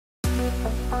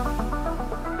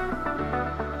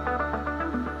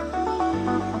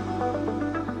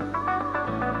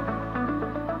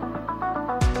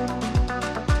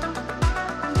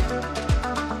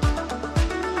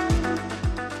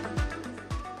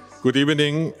Good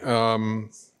evening,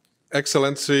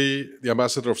 Excellency, the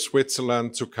Ambassador of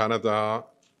Switzerland to Canada,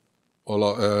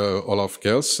 Olaf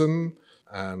Kjelsen,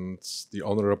 and the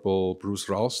Honorable Bruce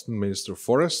Ralston, Minister of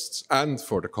Forests, and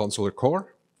for the Consulate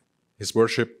Corps, His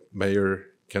Worship Mayor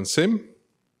Kjelsen,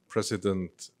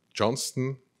 President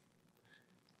Johnston,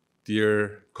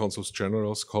 dear Consuls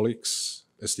Generals, colleagues,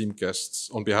 esteemed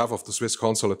guests, on behalf of the Swiss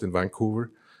Consulate in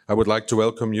Vancouver, I would like to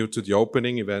welcome you to the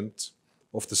opening event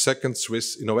of the second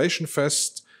Swiss Innovation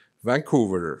Fest,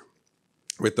 Vancouver,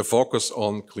 with the focus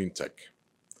on clean tech.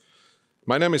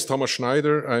 My name is Thomas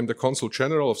Schneider. I'm the Consul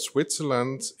General of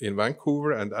Switzerland in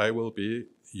Vancouver, and I will be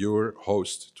your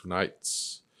host tonight.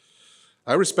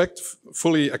 I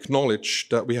respectfully acknowledge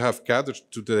that we have gathered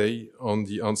today on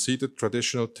the unceded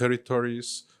traditional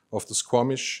territories of the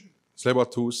Squamish,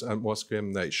 Tsleil-Waututh, and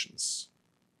Musqueam nations.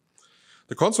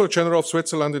 The Consulate General of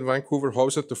Switzerland in Vancouver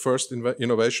hosted the first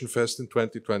Innovation Fest in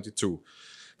 2022.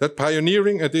 That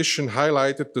pioneering edition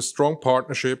highlighted the strong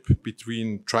partnership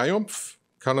between Triumph,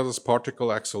 Canada's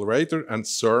particle accelerator, and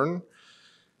CERN,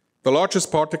 the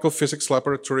largest particle physics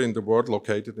laboratory in the world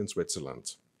located in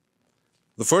Switzerland.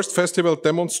 The first festival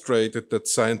demonstrated that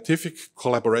scientific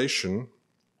collaboration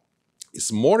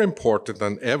is more important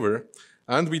than ever,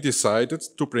 and we decided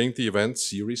to bring the event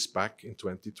series back in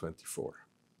 2024.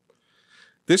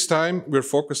 This time, we're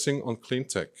focusing on clean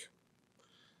tech.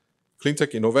 Clean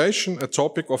tech innovation, a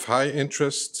topic of high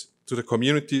interest to the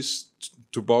communities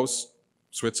to both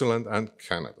Switzerland and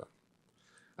Canada.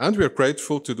 And we are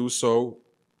grateful to do so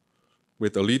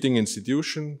with a leading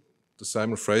institution, the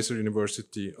Simon Fraser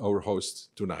University, our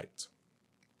host tonight.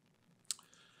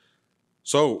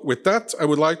 So with that, I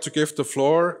would like to give the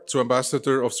floor to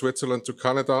Ambassador of Switzerland to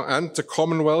Canada and the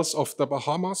Commonwealth of the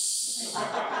Bahamas,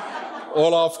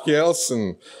 Olaf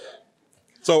Kjelsen.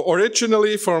 So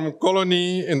originally from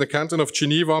Colony in the canton of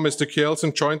Geneva, Mr.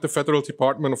 Kjelsen joined the Federal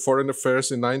Department of Foreign Affairs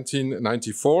in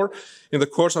 1994. In the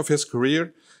course of his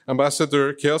career,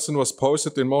 Ambassador Kjelsen was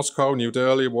posted in Moscow, New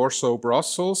Delhi, Warsaw,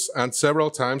 Brussels, and several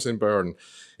times in Bern.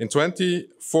 In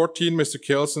 2014, Mr.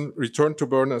 Kjelsen returned to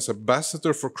Bern as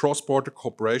Ambassador for Cross-Border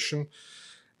Cooperation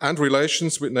and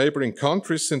Relations with neighboring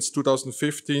countries. Since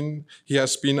 2015, he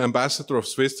has been Ambassador of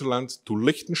Switzerland to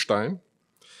Liechtenstein.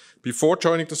 Before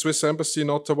joining the Swiss Embassy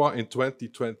in Ottawa in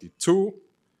 2022,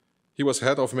 he was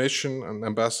head of mission and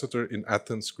ambassador in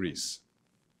Athens, Greece.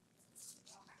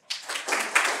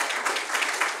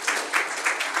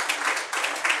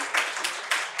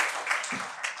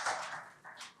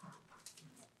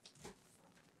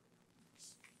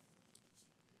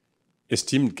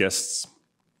 Esteemed guests,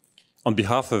 on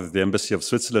behalf of the Embassy of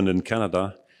Switzerland in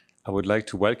Canada, I would like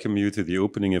to welcome you to the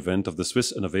opening event of the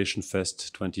Swiss Innovation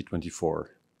Fest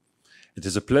 2024. It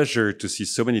is a pleasure to see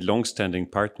so many long-standing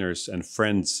partners and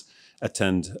friends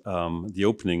attend the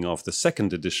opening of the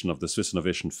second edition of the Swiss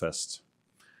Innovation Fest.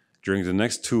 During the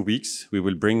next 2 weeks, we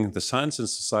will bring the science and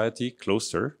society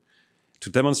closer to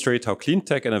demonstrate how clean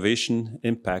tech innovation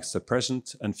impacts the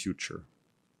present and future.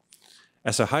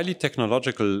 As a highly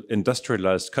technological,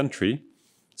 industrialized country,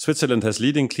 Switzerland has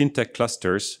leading clean tech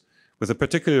clusters with a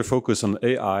particular focus on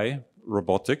AI,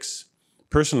 robotics,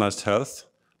 personalized health,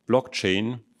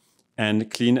 blockchain,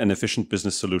 and clean and efficient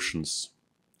business solutions.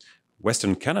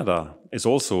 Western Canada is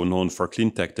also known for clean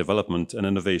tech development and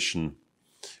innovation,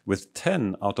 with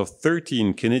 10 out of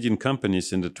 13 Canadian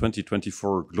companies in the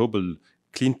 2024 Global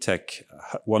Clean Tech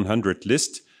 100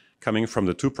 list coming from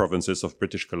the 2 provinces of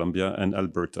British Columbia and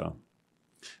Alberta.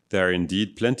 There are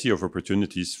indeed plenty of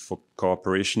opportunities for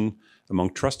cooperation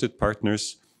among trusted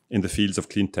partners in the fields of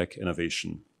clean tech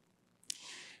innovation.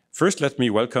 First, let me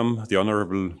welcome the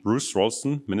Honorable Bruce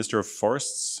Ralston, Minister of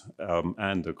Forests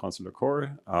and the Consular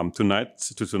Corps,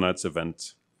 to tonight's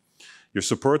event. Your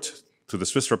support to the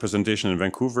Swiss representation in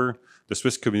Vancouver, the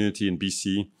Swiss community in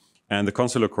BC, and the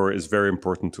Consular Corps is very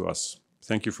important to us.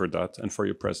 Thank you for that and for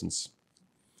your presence.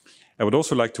 I would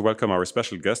also like to welcome our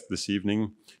special guest this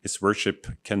evening, His Worship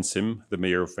Kjelsen, the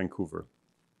Mayor of Vancouver.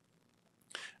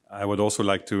 I would also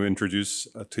like to introduce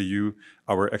to you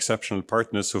our exceptional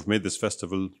partners who have made this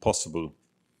festival possible.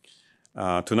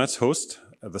 Tonight's host,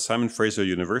 the Simon Fraser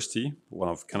University, one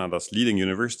of Canada's leading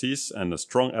universities and a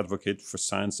strong advocate for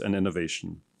science and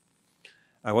innovation.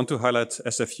 I want to highlight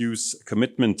SFU's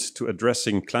commitment to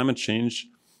addressing climate change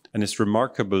and its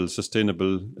remarkable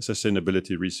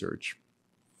sustainability research.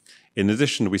 In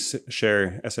addition, we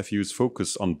share SFU's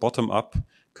focus on bottom-up,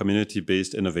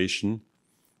 community-based innovation,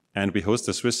 and we host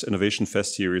the Swiss Innovation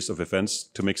Fest series of events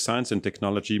to make science and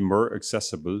technology more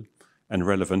accessible and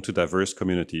relevant to diverse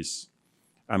communities.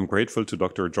 I'm grateful to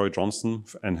Dr. Joy Johnson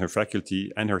and her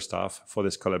faculty and her staff for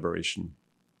this collaboration.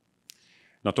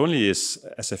 Not only is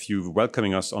SFU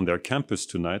welcoming us on their campus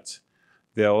tonight,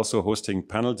 they are also hosting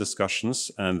panel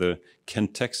discussions and the Can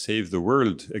Tech Save the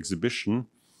World exhibition,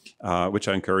 which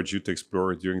I encourage you to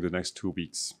explore during the next 2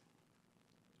 weeks.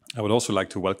 I would also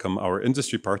like to welcome our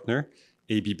industry partner,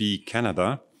 ABB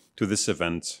Canada, to this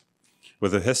event.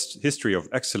 With a history of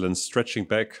excellence stretching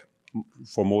back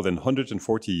for more than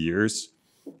 140 years,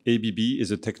 ABB is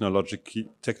a technology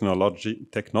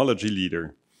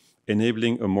leader,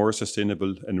 enabling a more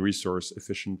sustainable and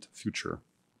resource-efficient future.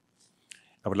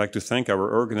 I would like to thank our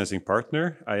organizing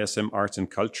partner, ISM Arts and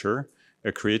Culture,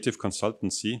 a creative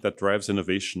consultancy that drives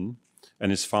innovation,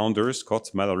 and its founder, Scott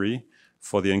Mallory,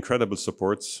 for the incredible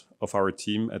support of our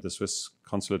team at the Swiss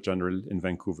Consulate General in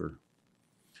Vancouver.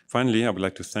 Finally, I would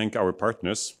like to thank our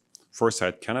partners,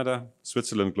 Foresight Canada,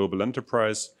 Switzerland Global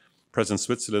Enterprise, Present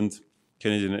Switzerland,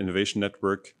 Canadian Innovation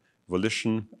Network,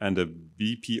 Volition, and the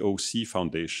BPOC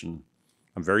Foundation.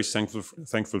 I'm very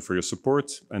thankful for your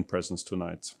support and presence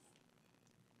tonight.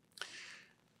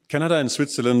 Canada and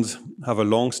Switzerland have a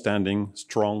long-standing,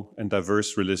 strong, and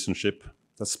diverse relationship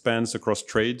that spans across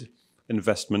trade,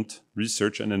 investment,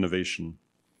 research, and innovation.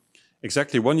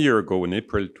 Exactly 1 year ago, in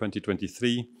April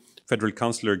 2023, Federal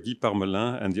Councillor Guy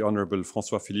Parmelin and the Honourable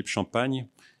François-Philippe Champagne,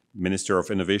 Minister of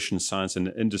Innovation, Science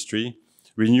and Industry,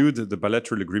 renewed the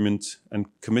bilateral agreement and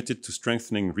committed to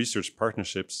strengthening research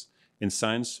partnerships in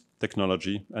science,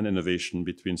 technology, and innovation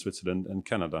between Switzerland and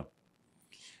Canada.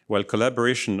 While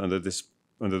collaboration under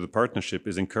the partnership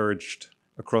is encouraged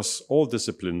across all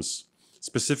disciplines,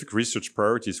 specific research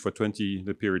priorities for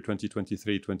the period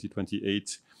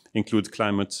 2023-2028 include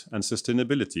climate and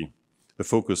sustainability, the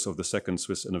focus of the second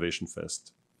Swiss Innovation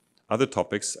Fest. Other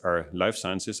topics are life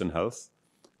sciences and health,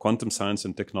 quantum science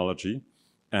and technology,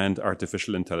 and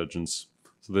artificial intelligence.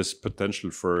 So there's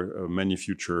potential for many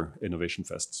future innovation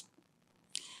fests.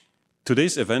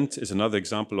 Today's event is another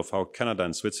example of how Canada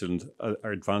and Switzerland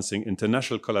are advancing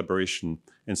international collaboration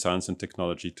in science and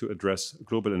technology to address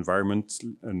global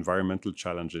environmental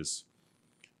challenges.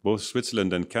 Both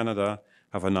Switzerland and Canada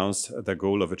have announced their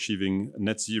goal of achieving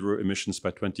net zero emissions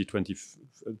by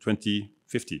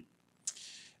 2050.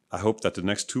 I hope that the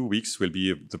next 2 weeks will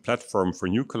be the platform for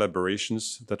new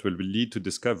collaborations that will lead to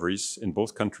discoveries in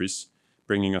both countries,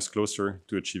 bringing us closer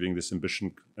to achieving this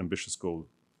ambitious goal.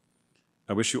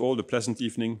 I wish you all a pleasant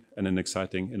evening and an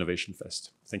exciting Innovation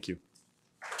Fest. Thank you.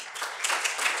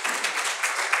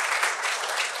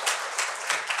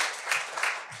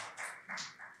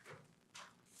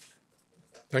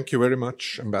 Thank you very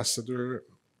much, Ambassador,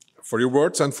 for your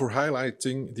words and for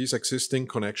highlighting these existing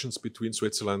connections between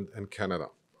Switzerland and Canada.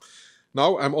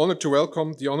 Now, I'm honored to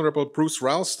welcome the Honorable Bruce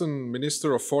Ralston,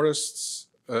 Minister of Forests,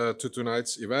 to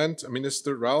tonight's event.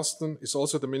 Minister Ralston is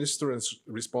also the minister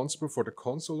responsible for the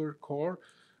Consular Corps,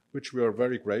 which we are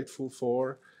very grateful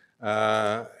for.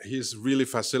 He's really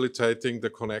facilitating the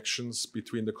connections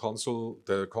between the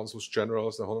consuls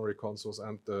generals, the honorary consuls,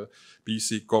 and the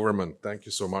BC government. Thank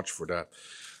you so much for that.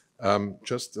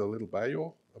 Just a little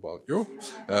bio about you.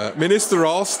 Minister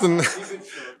Ralston.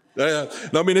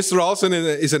 Now, Minister Ralston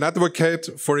is an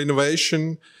advocate for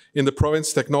innovation in the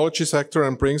province technology sector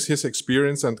and brings his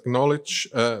experience and knowledge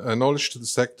to the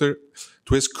sector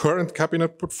to his current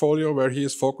cabinet portfolio, where he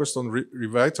is focused on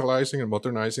revitalizing and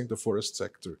modernizing the forest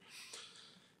sector.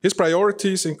 His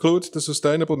priorities include the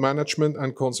sustainable management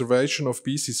and conservation of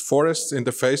BC's forests in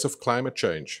the face of climate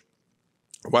change,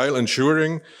 while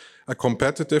ensuring a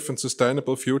competitive and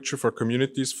sustainable future for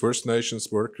communities, First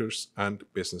Nations workers, and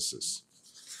businesses.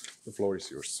 The floor is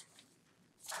yours.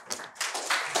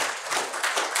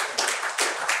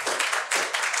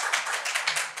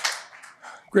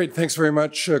 Great, thanks very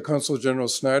much, Consul General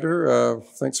Snyder.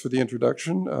 Thanks for the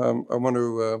introduction. I want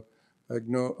to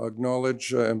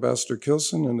acknowledge Ambassador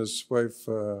Kjelsen and his wife,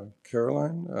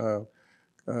 Caroline,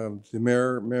 the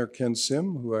Mayor Ken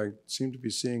Sim, who I seem to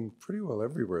be seeing pretty well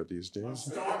everywhere these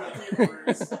days.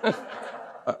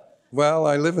 Well,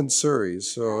 I live in Surrey,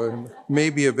 so it may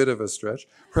be a bit of a stretch.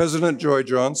 President Joy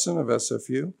Johnson of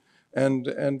SFU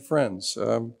and friends.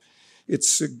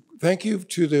 Thank you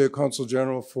to the Consul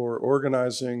General for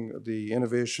organizing the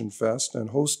Innovation Fest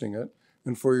and hosting it,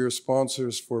 and for your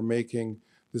sponsors for making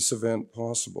this event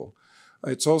possible.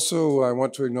 It's also, I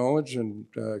want to acknowledge and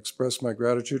express my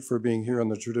gratitude for being here on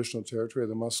the traditional territory of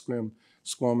the Musqueam,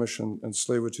 Squamish, and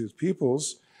Tsleil-Waututh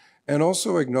peoples, and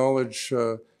also acknowledge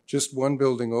just one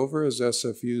building over is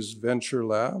SFU's Venture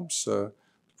Labs. The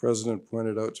president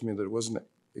pointed out to me that it wasn't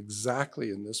exactly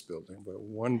in this building, but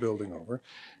one building over.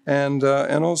 And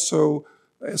also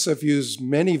SFU's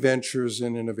many ventures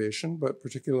in innovation, but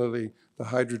particularly the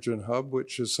Hydrogen Hub,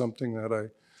 which is something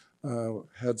that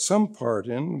had some part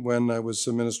in when I was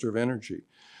the Minister of Energy.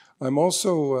 I'm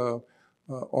also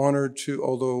honored to,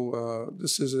 although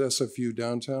this is SFU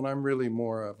downtown, I'm really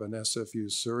more of an SFU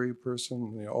Surrey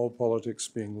person, you know, all politics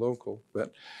being local.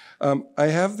 But I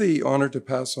have the honor to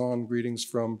pass on greetings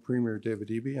from Premier David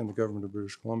Eby and the Government of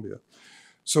British Columbia.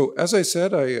 So as I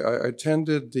said, I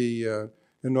attended the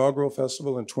inaugural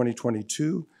festival in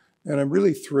 2022, and I'm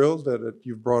really thrilled that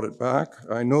you've brought it back.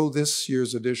 I know this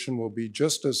year's edition will be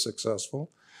just as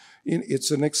successful.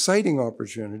 It's an exciting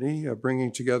opportunity,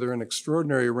 bringing together an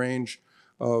extraordinary range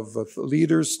of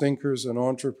leaders, thinkers, and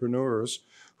entrepreneurs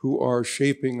who are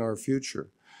shaping our future.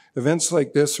 Events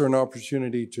like this are an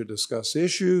opportunity to discuss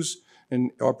issues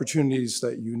and opportunities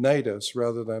that unite us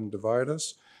rather than divide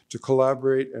us, to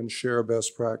collaborate and share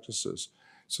best practices.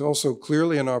 It's also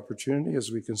clearly an opportunity, as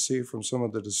we can see from some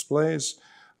of the displays,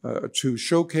 to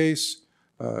showcase,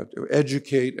 to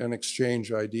educate, and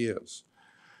exchange ideas.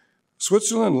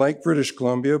 Switzerland, like British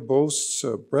Columbia, boasts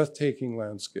breathtaking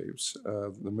landscapes,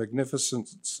 the magnificent,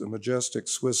 the majestic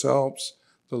Swiss Alps,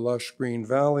 the lush green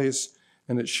valleys,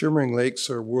 and its shimmering lakes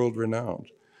are world-renowned.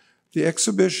 The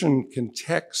exhibition, Can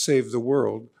Tech Save the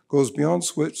World, goes beyond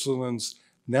Switzerland's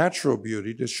natural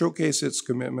beauty to showcase its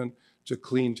commitment to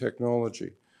clean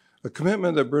technology, a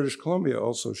commitment that British Columbia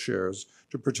also shares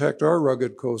to protect our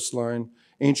rugged coastline,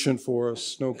 ancient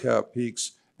forests, snow-capped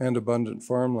peaks, and abundant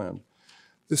farmland.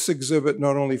 This exhibit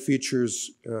not only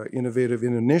features innovative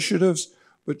initiatives,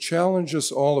 but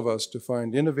challenges all of us to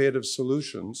find innovative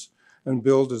solutions and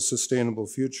build a sustainable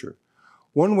future.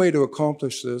 One way to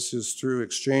accomplish this is through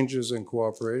exchanges and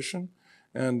cooperation.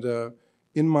 And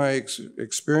in my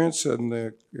experience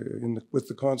with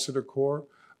the Consular Corps,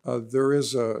 there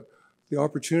is the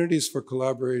opportunities for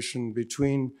collaboration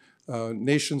between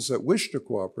nations that wish to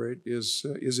cooperate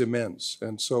is immense.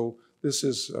 And so this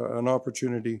is an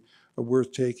opportunity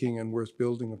worth taking and worth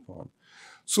building upon.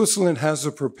 Switzerland has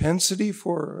a propensity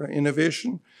for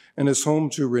innovation and is home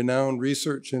to renowned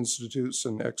research institutes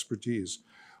and expertise,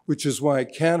 which is why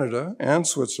Canada and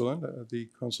Switzerland, the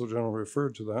Consul General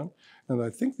referred to that, and I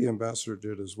think the ambassador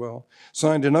did as well,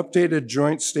 signed an updated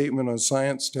joint statement on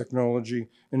science, technology,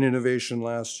 and innovation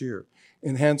last year,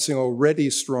 enhancing already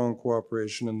strong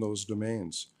cooperation in those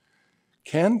domains.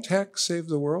 Can tech save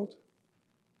the world?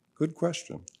 Good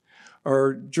question.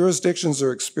 Our jurisdictions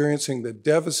are experiencing the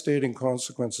devastating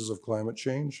consequences of climate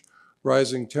change.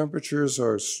 Rising temperatures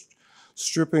are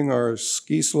stripping our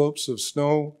ski slopes of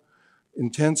snow.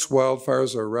 Intense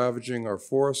wildfires are ravaging our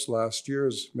forests. Last year,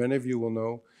 as many of you will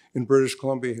know, in British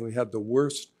Columbia, we had the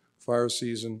worst fire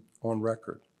season on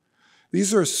record.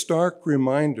 These are stark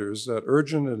reminders that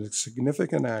urgent and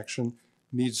significant action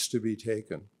needs to be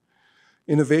taken.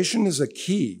 Innovation is a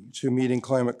key to meeting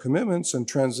climate commitments and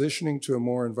transitioning to a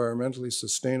more environmentally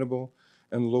sustainable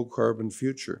and low-carbon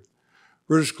future.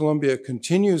 British Columbia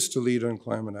continues to lead on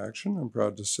climate action, I'm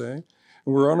proud to say, and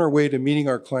we're on our way to meeting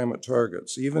our climate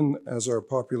targets, even as our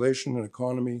population and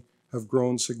economy have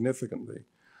grown significantly.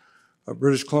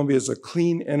 British Columbia is a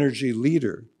clean energy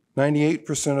leader.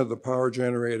 98% of the power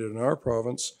generated in our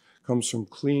province comes from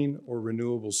clean or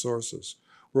renewable sources.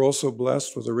 We're also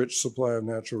blessed with a rich supply of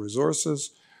natural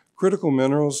resources. Critical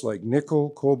minerals like nickel,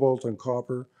 cobalt, and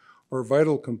copper are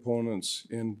vital components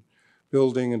in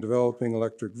building and developing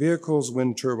electric vehicles,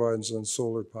 wind turbines, and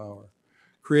solar power.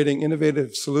 Creating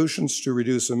innovative solutions to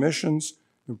reduce emissions,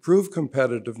 improve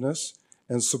competitiveness,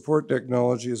 and support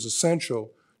technology is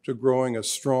essential to growing a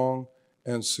strong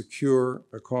and secure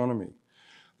economy.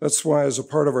 That's why, as a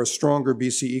part of our Stronger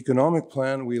BC Economic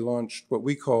Plan, we launched what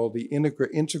we call the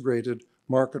Integrated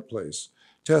Marketplace.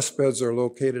 Test beds are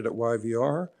located at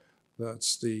YVR.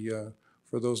 That's the,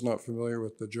 for those not familiar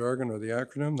with the jargon or the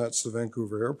acronym, that's the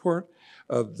Vancouver Airport,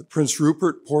 the Prince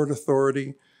Rupert Port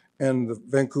Authority, and the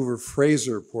Vancouver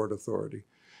Fraser Port Authority.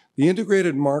 The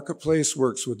Integrated Marketplace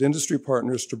works with industry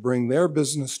partners to bring their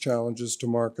business challenges to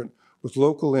market with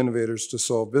local innovators to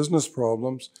solve business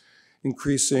problems,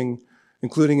 including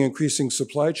increasing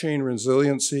supply chain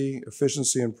resiliency,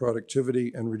 efficiency and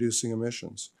productivity, and reducing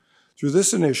emissions. Through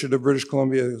this initiative, British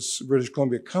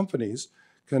Columbia companies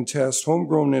can test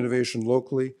homegrown innovation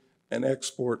locally and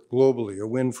export globally, a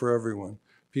win for everyone,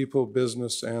 people,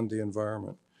 business, and the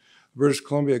environment. The British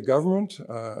Columbia government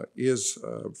is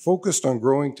focused on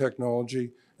growing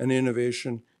technology and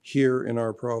innovation here in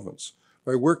our province.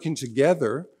 By working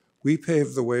together, we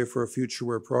pave the way for a future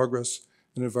where progress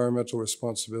and environmental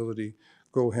responsibility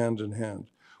go hand in hand.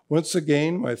 Once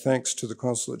again, my thanks to the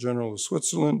Consulate General of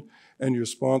Switzerland and your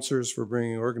sponsors for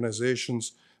bringing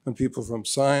organizations and people from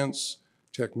science,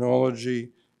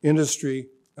 technology, industry,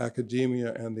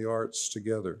 academia, and the arts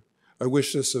together. I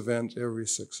wish this event every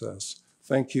success.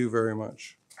 Thank you very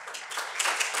much.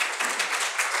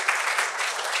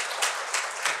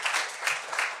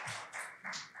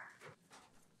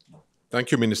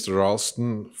 Thank you, Minister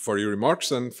Ralston, for your remarks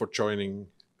and for joining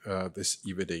this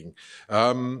evening.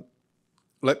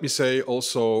 Let me say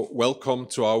also welcome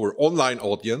to our online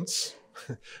audience.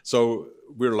 So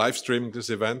we're live streaming this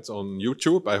event on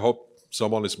YouTube. I hope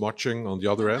someone is watching on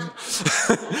the other end.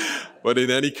 But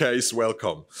in any case,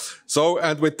 welcome. So,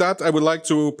 and with that, I would like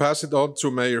to pass it on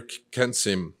to Mayor Ken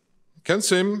Sim. Ken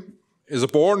Sim is a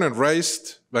born and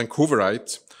raised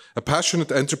Vancouverite, a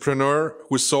passionate entrepreneur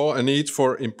who saw a need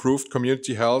for improved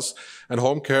community health and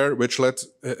home care, which led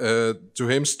to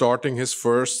him starting his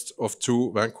first of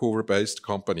 2 Vancouver-based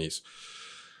companies.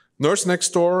 Nurse Next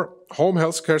Door Home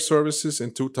Healthcare Services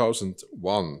in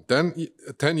 2001. Then,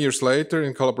 10 years later,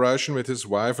 in collaboration with his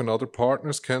wife and other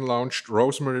partners, Ken launched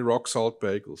Rosemary Rock Salt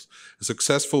Bagels, a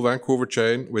successful Vancouver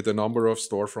chain with a number of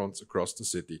storefronts across the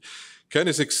city. Ken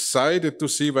is excited to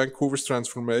see Vancouver's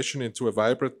transformation into a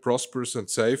vibrant, prosperous, and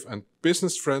safe and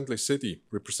business-friendly city,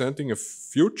 representing a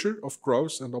future of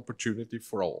growth and opportunity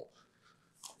for all.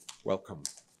 Welcome.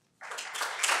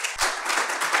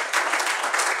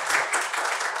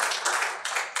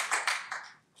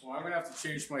 Well, I'm going to have to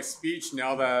change my speech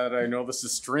now that I know this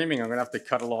is streaming. I'm going to have to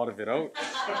cut a lot of it out.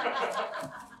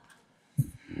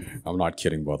 I'm not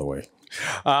kidding, by the way.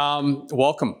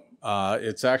 Welcome.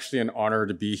 It's actually an honor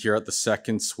to be here at the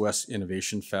 2nd Swiss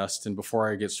Innovation Fest. And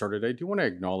before I get started, I do want to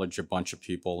acknowledge a bunch of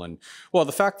people. And, well,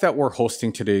 the fact that we're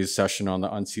hosting today's session on the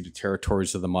unceded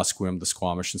territories of the Musqueam, the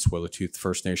Squamish, and Tsleil-Waututh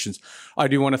First Nations, I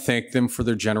do want to thank them for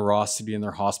their generosity and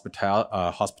their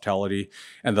hospitality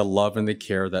and the love and the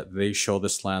care that they show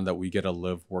this land that we get to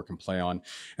live, work, and play on.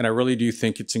 And I really do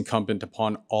think it's incumbent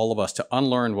upon all of us to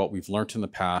unlearn what we've learned in the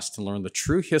past and learn the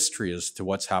true history as to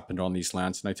what's happened on these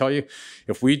lands. And I tell you,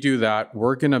 if we do that,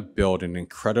 we're going to build an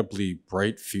incredibly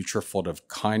bright future full of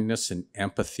kindness and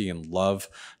empathy and love,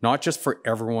 not just for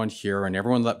everyone here and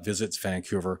everyone that visits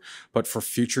Vancouver, but for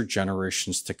future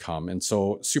generations to come. And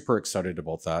so super excited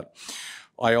about that.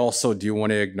 I also do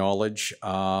want to acknowledge,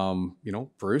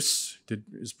 Bruce.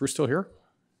 Is Bruce still here?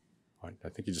 I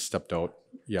think he just stepped out.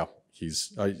 Yeah.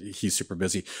 He's super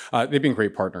busy. They've been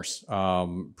great partners.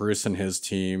 Bruce and his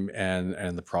team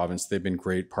and the province, they've been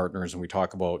great partners. And we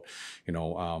talk about,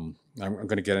 I'm going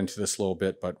to get into this a little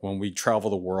bit, but when we travel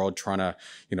the world trying to,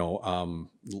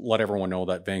 let everyone know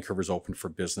that Vancouver's open for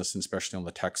business, and especially on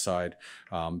the tech side,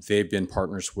 they've been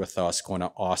partners with us going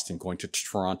to Austin, going to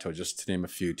Toronto, just to name a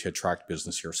few, to attract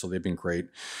business here. So they've been great.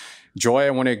 Joy,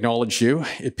 I want to acknowledge you.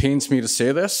 It pains me to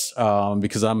say this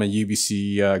because I'm a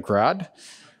UBC grad.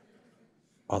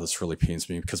 Oh, this really pains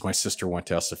me because my sister went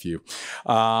to SFU.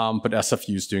 But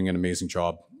SFU is doing an amazing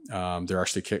job. They're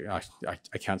actually,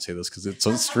 I can't say this because it's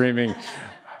on streaming.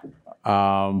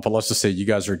 But let's just say you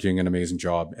guys are doing an amazing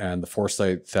job. And the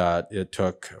foresight that it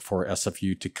took for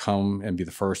SFU to come and be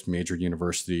the first major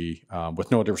university, with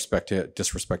no disrespect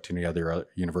to any other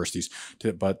universities,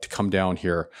 but to come down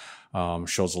here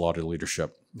shows a lot of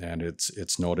leadership. And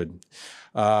it's noted.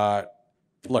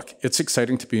 Look, it's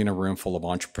exciting to be in a room full of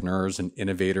entrepreneurs and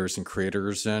innovators and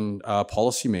creators and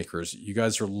policymakers. You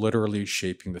guys are literally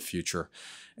shaping the future.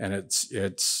 And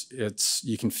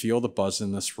you can feel the buzz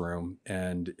in this room,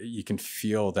 and you can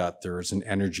feel that there is an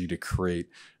energy to create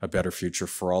a better future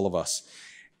for all of us.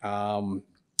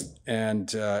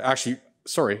 Actually,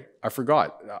 sorry, I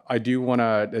forgot. I do want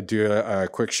to do a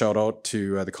quick shout out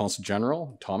to the Consul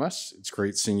General, Thomas. It's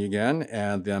great seeing you again.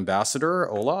 And the Ambassador,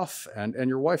 Olaf, and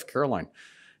your wife, Caroline.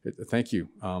 Thank you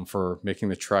for making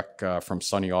the trek from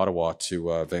sunny Ottawa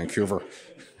to Vancouver.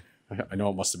 I know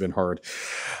it must have been hard.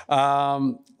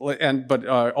 But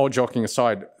all joking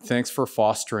aside, thanks for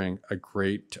fostering a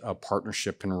great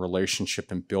partnership and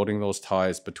relationship and building those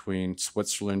ties between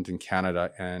Switzerland and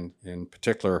Canada, and in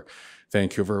particular,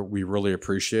 Vancouver. We really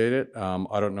appreciate it.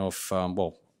 I don't know if,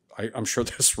 I'm sure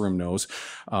this room knows,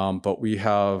 but we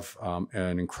have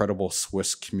an incredible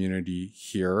Swiss community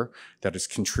here that is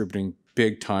contributing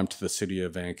big time to the city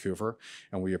of Vancouver,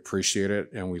 and we appreciate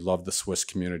it, and we love the Swiss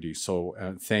community. So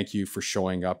thank you for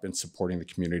showing up and supporting the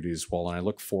community as well, and I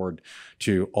look forward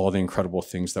to all the incredible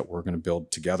things that we're going to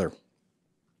build together.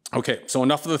 Okay, so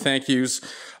enough of the thank yous.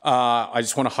 I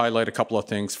just want to highlight a couple of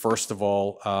things. First of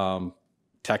all,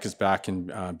 tech is back in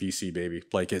BC, baby.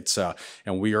 Like it's,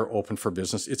 and we are open for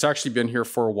business. It's actually been here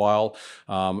for a while.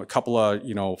 A couple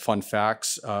of, fun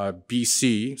facts.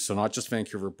 BC, so not just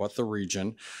Vancouver, but the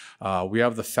region. We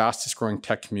have the fastest growing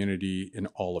tech community in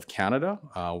all of Canada.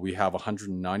 We have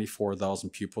 194,000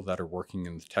 people that are working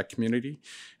in the tech community,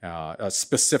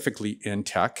 specifically in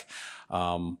tech.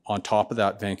 On top of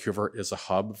that, Vancouver is a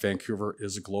hub. Vancouver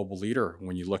is a global leader.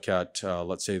 When you look at,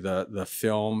 let's say, the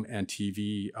film and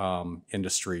TV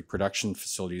industry, production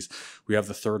facilities, we have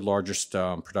the third largest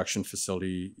production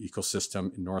facility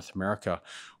ecosystem in North America.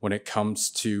 When it comes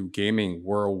to gaming,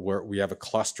 we have a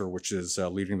cluster which is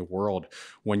leading the world.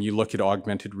 When you look at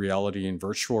augmented reality and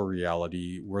virtual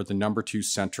reality, we're the #2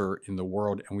 center in the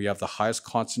world, and we have the highest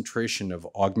concentration of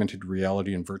augmented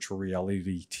reality and virtual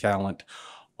reality talent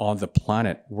on the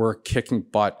planet. We're kicking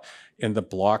butt in the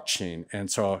blockchain. And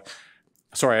so,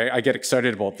 sorry, I get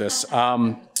excited about this.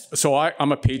 So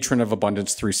I'm a patron of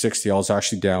Abundance 360. I was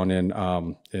actually down in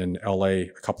LA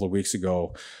a couple of weeks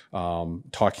ago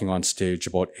talking on stage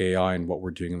about AI and what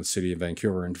we're doing in the city of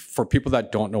Vancouver. And for people that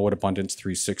don't know what Abundance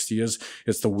 360 is,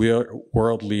 it's the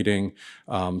world leading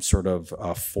sort of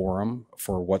forum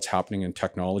for what's happening in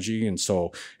technology. And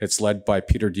so it's led by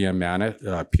Peter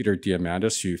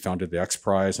Diamandis, who founded the X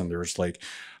Prize. And there's like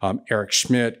Eric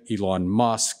Schmidt, Elon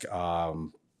Musk,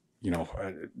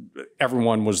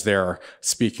 everyone was there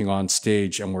speaking on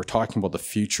stage, and we're talking about the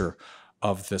future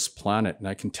of this planet. And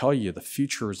I can tell you the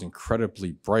future is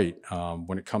incredibly bright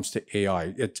when it comes to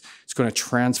AI. It's going to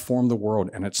transform the world,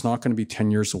 and it's not going to be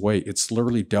 10 years away. It's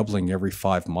literally doubling every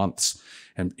 5 months.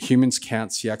 And humans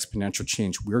can't see exponential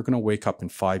change. We're going to wake up in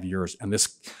 5 years, and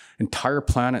this entire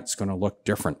planet's going to look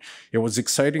different. It was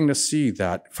exciting to see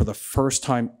that for the first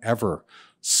time ever,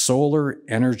 solar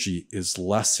energy is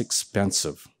less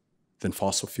expensive than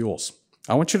fossil fuels.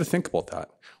 I want you to think about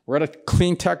that. We're at a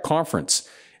clean tech conference,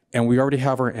 and we already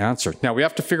have our answer. Now, we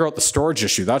have to figure out the storage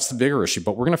issue. That's the bigger issue,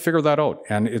 but we're going to figure that out.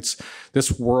 And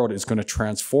this world is going to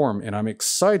transform, and I'm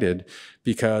excited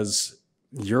because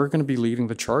you're going to be leading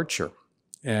the charge here.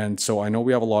 And so I know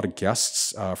we have a lot of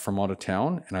guests from out of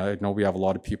town, and I know we have a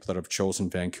lot of people that have chosen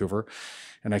Vancouver.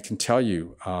 And I can tell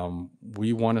you,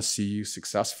 we want to see you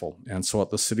successful. And so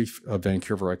at the City of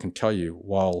Vancouver, I can tell you,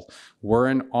 while we're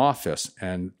in office,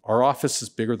 and our office is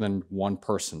bigger than one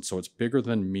person, so it's bigger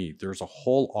than me. There's a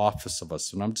whole office of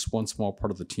us, and I'm just one small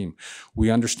part of the team. We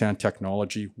understand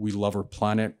technology. We love our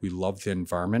planet. We love the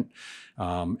environment.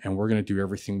 And we're going to do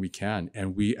everything we can.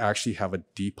 And we actually have a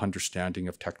deep understanding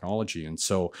of technology. And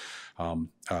so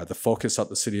the focus at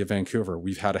the City of Vancouver,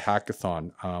 we've had a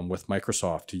hackathon with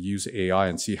Microsoft to use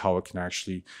AI and see how it can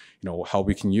actually, how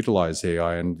we can utilize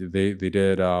AI. And they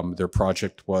did, their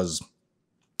project was,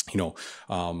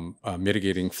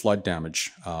 mitigating flood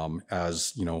damage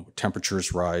as,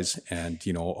 temperatures rise and,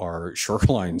 our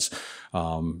shorelines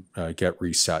get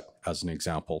reset, as an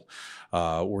example.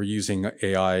 We're using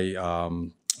AI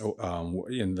in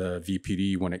the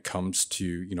VPD when it comes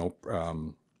to,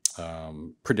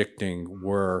 predicting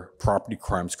where property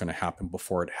crime is going to happen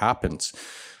before it happens.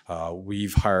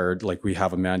 We've hired, we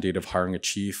have a mandate of hiring a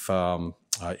chief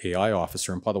AI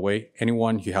officer. And by the way,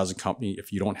 anyone who has a company,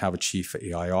 if you don't have a chief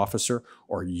AI officer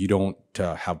or you don't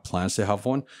have plans to have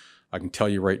one, I can tell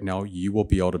you right now, you will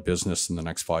be out of business in the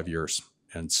next 5 years.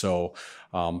 And so,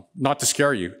 not to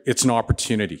scare you, it's an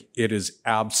opportunity. It is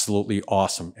absolutely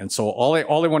awesome. And so all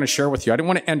I want to share with you, I didn't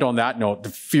want to end on that note, the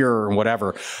fear and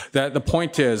whatever. The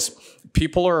point is,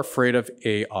 people are afraid of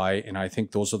AI, and I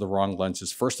think those are the wrong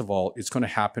lenses. First of all, it's going to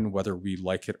happen whether we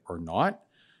like it or not.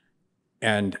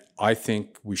 And I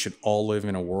think we should all live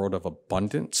in a world of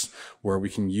abundance where we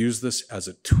can use this as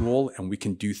a tool and we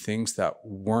can do things that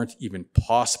weren't even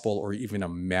possible or even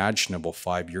imaginable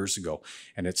 5 years ago.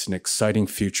 And it's an exciting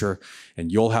future,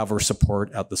 and you'll have our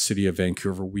support at the City of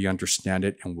Vancouver. We understand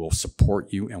it, and we'll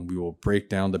support you, and we will break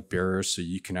down the barriers so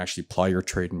you can actually apply your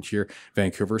trade in here,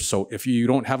 Vancouver. So if you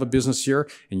don't have a business here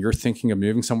and you're thinking of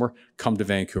moving somewhere, come to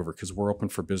Vancouver because we're open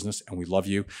for business and we love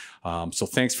you. So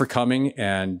thanks for coming,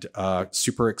 and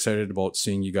super excited about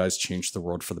seeing you guys change the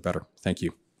world for the better. Thank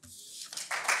you.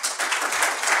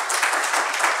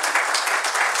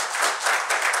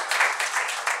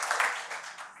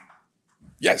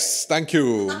 Yes, thank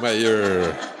you,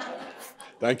 Mayor.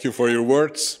 Thank you for your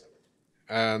words,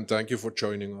 and thank you for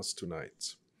joining us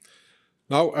tonight.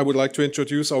 Now, I would like to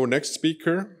introduce our next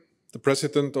speaker, the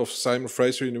president of Simon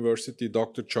Fraser University,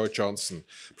 Dr. Joy Johnson.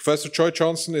 Professor Joy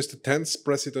Johnson is the 10th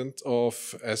president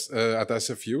at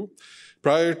SFU.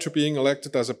 Prior to being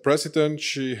elected as a president,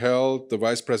 she held the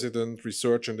vice president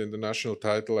research and international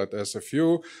title at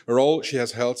SFU, a role she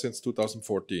has held since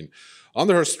 2014.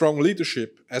 Under her strong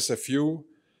leadership, SFU's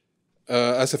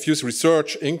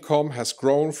research income has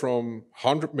grown from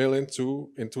 100 million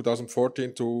in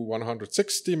 2014 to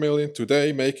 160 million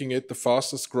today, making it the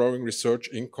fastest growing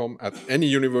research income at any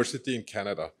university in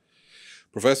Canada.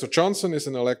 Professor Johnson is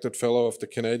an elected Fellow of the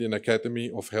Canadian Academy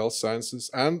of Health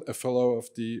Sciences and a Fellow of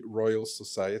the Royal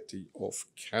Society of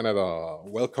Canada.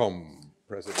 Welcome,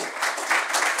 President.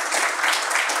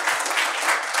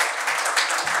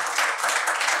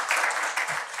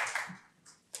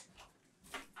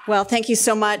 Well, thank you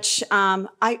so much.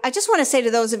 I just want to say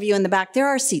to those of you in the back, there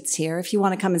are seats here if you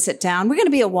want to come and sit down. We're going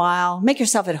to be a while. Make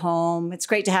yourself at home. It's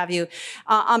great to have you.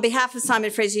 On behalf of Simon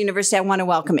Fraser University, I want to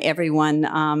welcome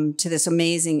everyone to this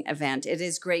amazing event. It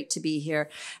is great to be here.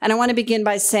 And I want to begin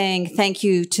by saying thank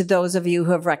you to those of you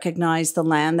who have recognized the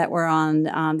land that we're on,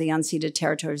 the unceded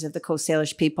territories of the Coast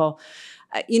Salish people.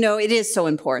 You know, it is so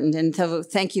important. And so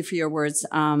thank you for your words,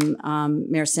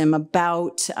 Mayor Sim,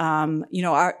 about, you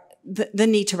know, the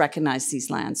need to recognize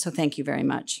these lands. So thank you very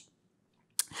much.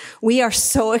 We are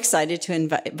so excited to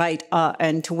invite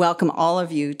and to welcome all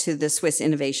of you to the Swiss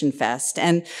Innovation Fest.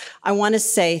 And I want to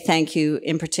say thank you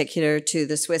in particular to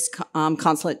the Swiss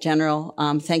Consulate General.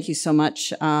 Thank you so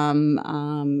much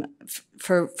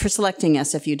for selecting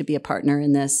SFU to be a partner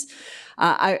in this.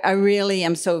 I really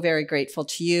am so very grateful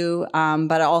to you,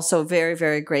 but also very,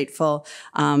 very grateful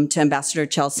to Ambassador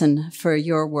Kjelsen for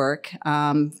your work,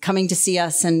 coming to see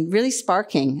us and really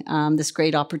sparking this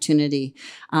great opportunity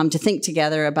to think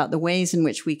together about the ways in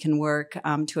which we can work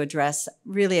to address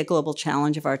really a global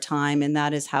challenge of our time, and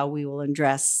that is how we will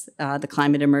address the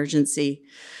climate emergency.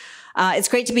 It's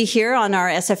great to be here on our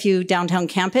SFU downtown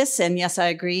campus. And yes, I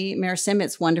agree, Mayor Sim,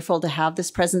 it's wonderful to have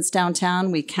this presence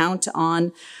downtown. We count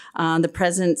on the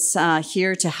presence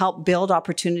here to help build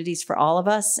opportunities for all of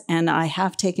us. And I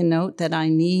have taken note that I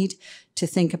need to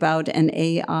think about an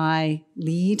AI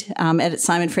lead at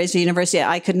Simon Fraser University.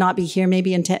 I could not be here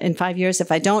maybe in 5 years.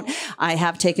 If I don't, I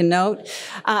have taken note.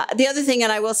 The other thing,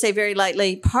 and I will say very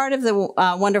lightly, part of the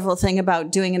wonderful thing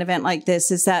about doing an event like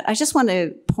this is that I just want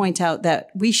to point out that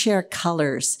we share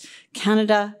colors: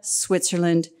 Canada,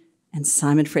 Switzerland, and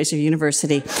Simon Fraser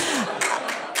University.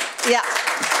 Yeah.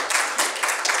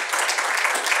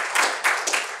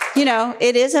 You know,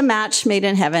 it is a match made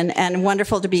in heaven, and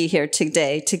wonderful to be here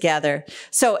today together.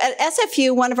 So at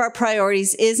SFU, one of our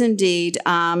priorities is indeed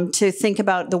to think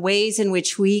about the ways in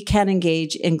which we can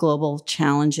engage in global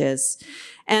challenges.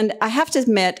 And I have to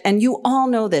admit, and you all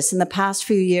know this, in the past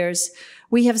few years,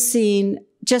 we have seen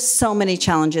just so many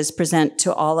challenges present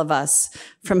to all of us,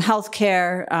 from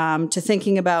healthcare to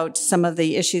thinking about some of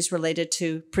the issues related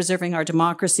to preserving our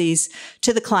democracies,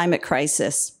 to the climate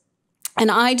crisis. And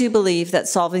I do believe that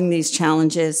solving these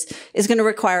challenges is going to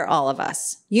require all of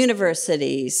us: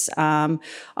 universities,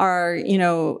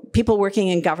 people working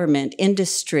in government,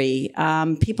 industry,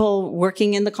 people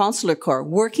working in the Consular Corps,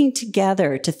 working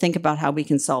together to think about how we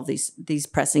can solve these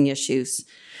pressing issues.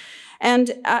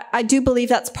 And I do believe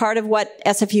that's part of what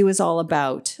SFU is all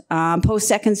about.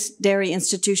 Post-secondary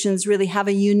institutions really have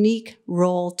a unique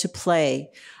role to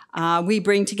play. We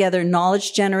bring together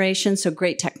knowledge generation, so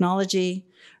great technology,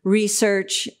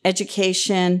 research,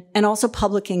 education, and also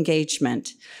public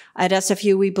engagement. At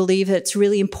SFU, we believe that it's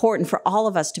really important for all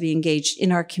of us to be engaged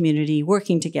in our community,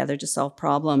 working together to solve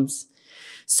problems.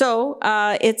 So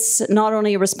it's not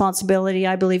only a responsibility,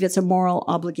 I believe it's a moral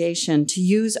obligation to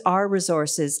use our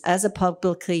resources as a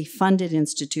publicly funded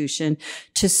institution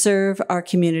to serve our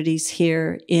communities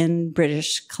here in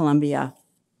British Columbia.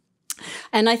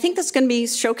 And I think that's going to be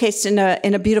showcased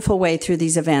in a beautiful way through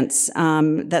these events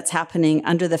that's happening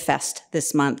under the Fest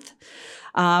this month.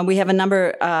 We have a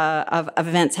number of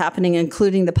events happening,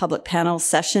 including the public panel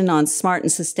session on smart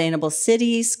and sustainable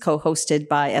cities, co-hosted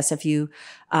by SFU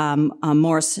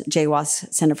Morris J. Wass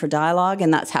Center for Dialogue,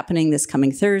 and that's happening this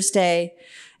coming Thursday.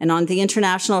 And on the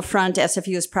international front,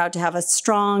 SFU is proud to have a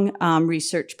strong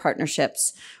research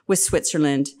partnerships with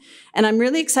Switzerland. And I'm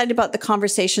really excited about the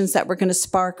conversations that we're going to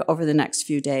spark over the next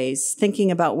few days,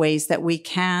 thinking about ways that we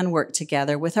can work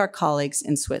together with our colleagues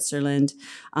in Switzerland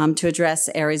to address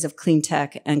areas of clean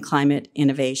tech and climate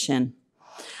innovation.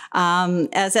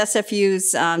 As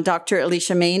SFU's Dr.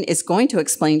 Alicia Main is going to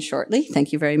explain shortly,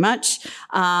 thank you very much,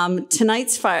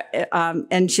 tonight's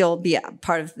and she'll be a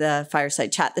part of the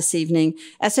fireside chat this evening,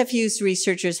 SFU's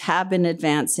researchers have been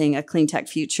advancing a clean tech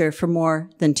future for more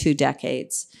than 2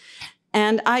 decades.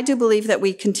 And I do believe that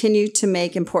we continue to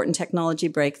make important technology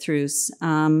breakthroughs.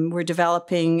 We're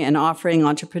developing and offering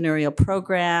entrepreneurial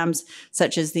programs,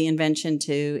 such as the Invention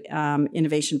to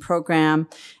Innovation program.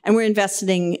 And we're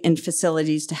investing in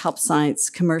facilities to help science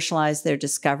commercialize their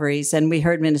discoveries. And we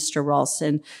heard Minister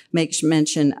Ralston make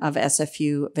mention of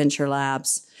SFU Venture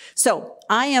Labs. So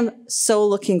I am so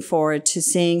looking forward to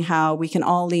seeing how we can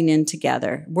all lean in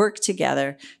together, work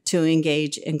together to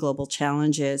engage in global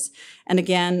challenges. And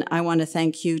again, I want to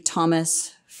thank you,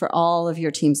 Thomas, for all of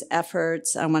your team's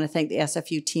efforts. I want to thank the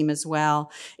SFU team as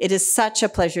well. It is such a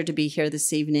pleasure to be here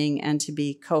this evening and to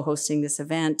be co-hosting this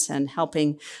event and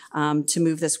helping to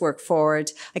move this work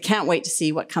forward. I can't wait to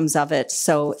see what comes of it.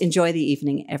 So enjoy the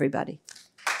evening, everybody.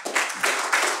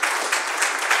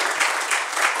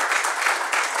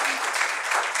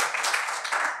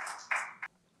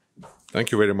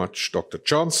 Thank you very much, Dr.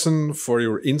 Johnson, for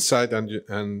your insight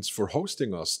and for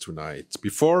hosting us tonight.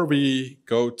 Before we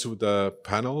go to the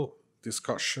panel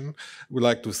discussion, we'd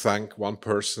like to thank one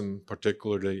person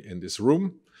particularly in this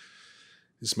room.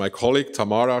 This is my colleague,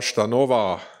 Tamara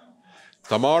Stanova.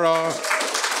 Tamara,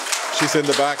 she's in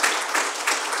the back.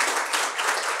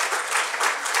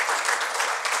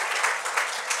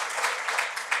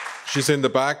 She's in the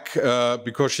back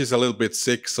because she's a little bit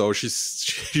sick, so she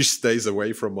stays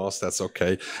away from us. That's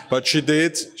okay. But she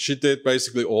did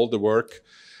basically all the work,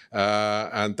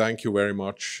 and thank you very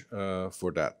much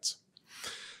for that.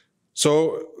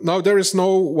 So now there is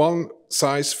no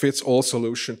one-size-fits-all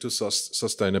solution to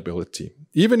sustainability.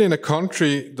 Even in a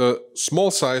country the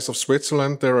small size of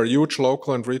Switzerland, there are huge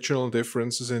local and regional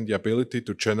differences in the ability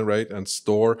to generate and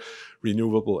store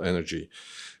renewable energy.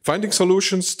 Finding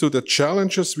solutions to the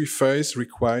challenges we face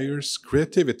requires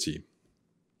creativity.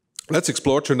 Let's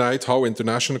explore tonight how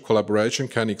international collaboration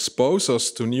can expose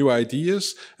us to new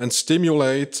ideas and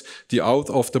stimulate the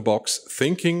out-of-the-box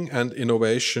thinking and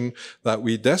innovation that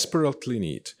we desperately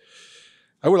need.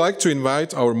 I would like to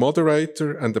invite our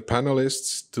moderator and the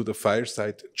panelists to the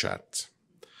fireside chat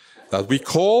that we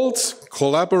called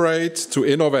Collaborate to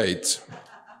Innovate.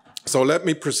 So let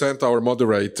me present our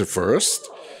moderator first.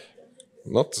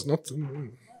 Not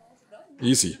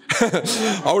easy.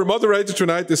 Our moderator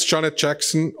tonight is Janet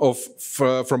Jackson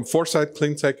from Foresight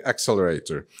Cleantech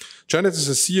Accelerator. Janet is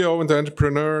a CEO and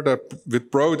entrepreneur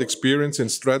with broad experience in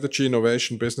strategy,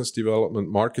 innovation, business development,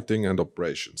 marketing, and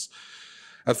operations.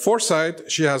 At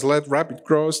Foresight, she has led rapid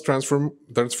growth,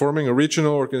 transforming a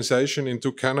regional organization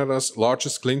into Canada's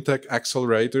largest cleantech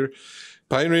accelerator,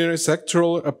 pioneering a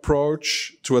sectoral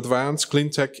approach to advance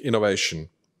cleantech innovation.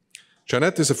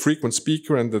 Janet is a frequent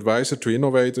speaker and advisor to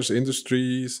innovators,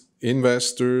 industries,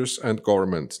 investors, and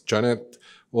government. Janet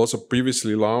also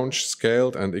previously launched,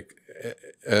 scaled, and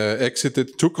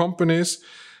exited 2 companies,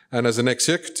 and as an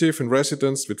executive in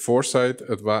residence with Foresight,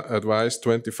 advised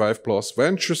 25+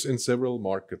 ventures in several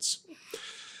markets,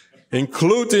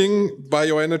 including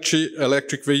bioenergy,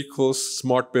 electric vehicles,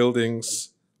 smart buildings,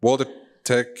 water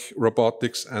tech,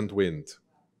 robotics, and wind.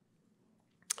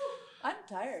 I'm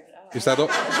tired. Is that all?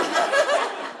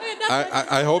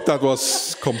 I hope that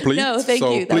was complete. No, thank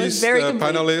you. That was very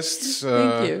complete. Panelists,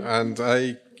 thank you. And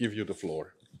I give you the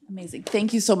floor. Amazing.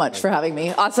 Thank you so much for having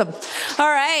me. Awesome. All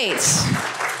right.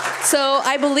 So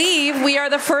I believe we are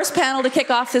the first panel to kick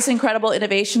off this incredible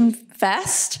Innovation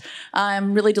Fest.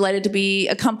 I'm really delighted to be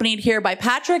accompanied here by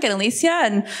Patrick and Alicia,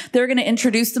 and they're going to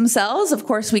introduce themselves. Of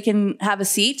course, we can have a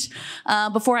seat.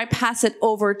 Before I pass it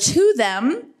over to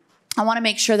them, I want to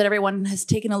make sure that everyone has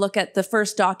taken a look at the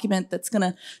first document that's going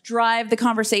to drive the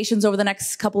conversations over the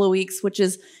next couple of weeks, which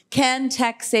is, Can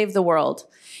Tech Save the World?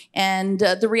 And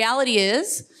the reality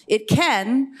is, it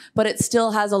can, but it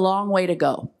still has a long way to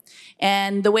go.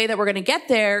 And the way that we're going to get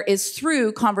there is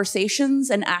through conversations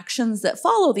and actions that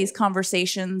follow these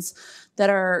conversations that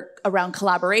are around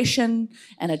collaboration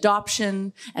and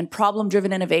adoption and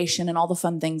problem-driven innovation and all the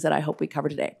fun things that I hope we cover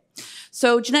today.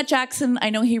 So Janet Jackson, I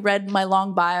know he read my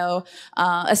long bio.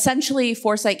 Essentially,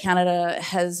 Foresight Canada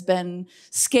has been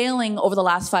scaling over the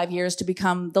last 5 years to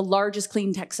become the largest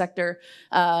clean tech sector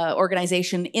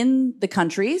organization in the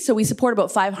country. So we support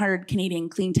about 500 Canadian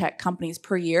clean tech companies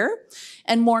per year.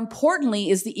 And more importantly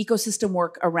is the ecosystem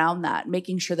work around that,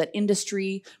 making sure that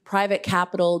industry, private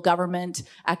capital, government,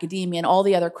 academia, and all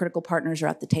the other critical partners are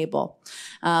at the table.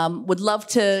 Would love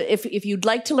to, if you'd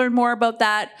like to learn more about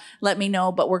that, let me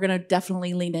know, but we're going to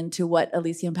definitely lean into what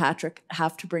Alicia and Patrick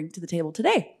have to bring to the table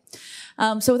today.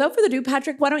 So without further ado,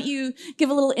 Patrick, why don't you give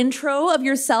a little intro of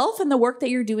yourself and the work that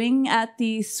you're doing at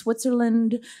the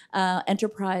Switzerland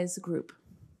Enterprise Group.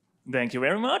 Thank you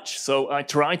very much. So I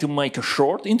try to make a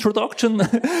short introduction,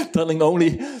 telling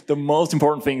only the most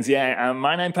important things.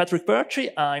 My name is Patrick Bertschi.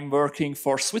 I'm working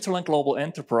for Switzerland Global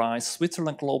Enterprise.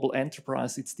 Switzerland Global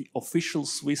Enterprise, it's the official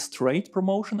Swiss trade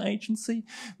promotion agency.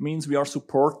 Means we are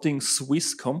supporting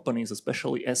Swiss companies,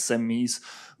 especially SMEs,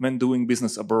 when doing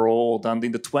business abroad. And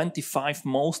in the 25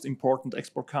 most important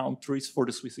export countries for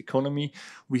the Swiss economy,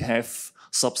 we have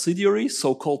subsidiaries,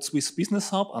 so-called Swiss Business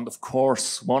Hub. And of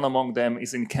course, one among them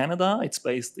is in Canada. It's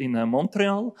based in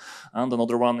Montreal, and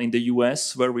another one in the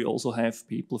US, where we also have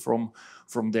people from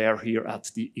from there here at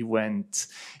the event.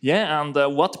 Yeah, and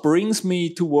what brings me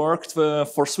to work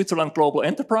for Switzerland Global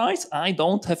Enterprise? I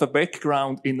don't have a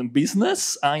background in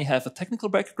business. I have a technical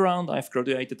background. I've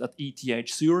graduated at ETH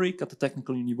Zurich at the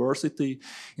Technical University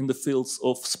in the fields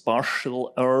of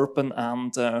spatial, urban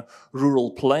and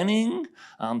rural planning,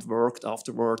 and worked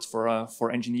afterwards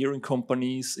for engineering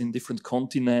companies in different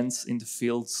continents in the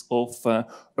fields of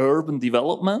urban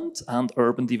development. And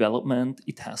urban development,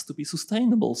 it has to be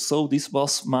sustainable. So this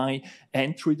was my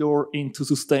entry door into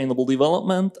sustainable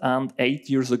development. And 8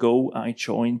 years ago, I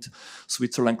joined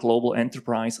Switzerland Global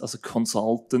Enterprise as a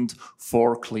consultant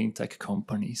for clean tech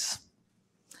companies.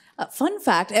 Fun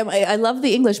fact, I love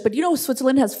the English, but you know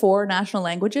Switzerland has 4 national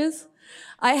languages?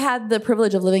 I had the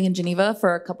privilege of living in Geneva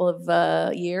for a couple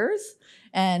of years,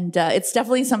 and it's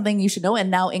definitely something you should know. And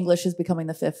now English is becoming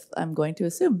the 5th, I'm going to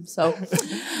assume. So,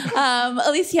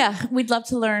 Alicia, we'd love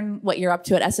to learn what you're up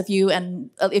to at SFU.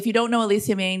 And if you don't know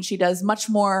Alicia Main, she does much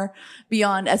more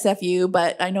beyond SFU,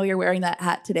 but I know you're wearing that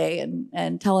hat today.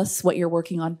 And tell us what you're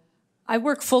working on. I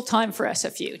work full-time for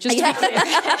SFU, just to be clear.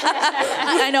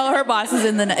 I know her boss is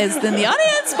in the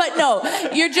audience, but no,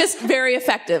 you're just very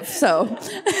effective, so.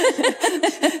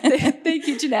 Thank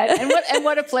you, Jeanette, and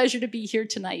what a pleasure to be here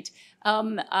tonight.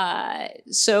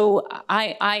 So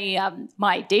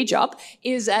my day job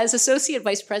is as Associate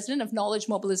Vice President of Knowledge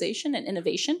Mobilization and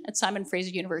Innovation at Simon Fraser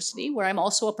University, where I'm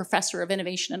also a Professor of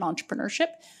Innovation and Entrepreneurship.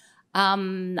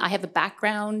 I have a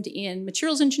background in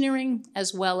materials engineering,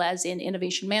 as well as in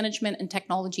innovation management and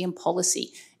technology and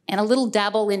policy, and a little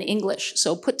dabble in English.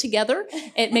 So put together,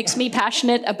 it makes me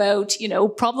passionate about,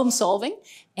 problem solving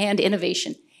and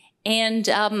innovation. And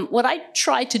what I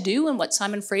try to do, and what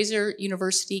Simon Fraser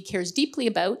University cares deeply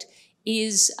about,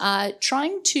 is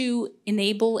trying to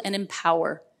enable and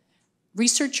empower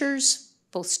researchers,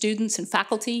 both students and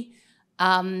faculty,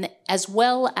 as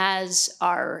well as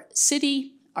our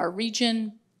city, our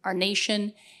region, our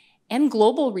nation, and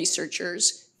global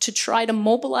researchers to try to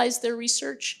mobilize their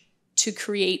research to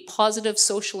create positive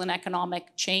social and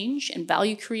economic change and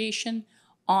value creation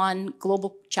on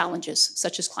global challenges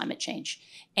such as climate change.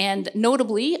 And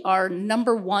notably, our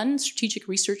 #1 strategic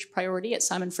research priority at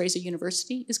Simon Fraser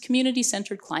University is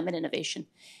community-centered climate innovation.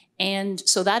 And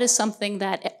so that is something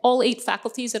that all 8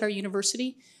 faculties at our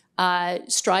university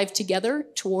strive together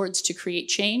towards to create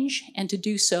change, and to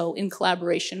do so in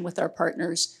collaboration with our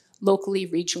partners locally,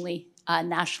 regionally,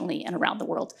 nationally, and around the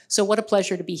world. So what a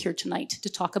pleasure to be here tonight to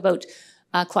talk about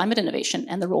climate innovation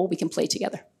and the role we can play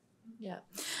together. Yeah.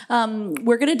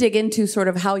 We're going to dig into sort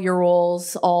of how your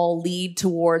roles all lead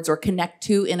towards or connect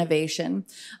to innovation.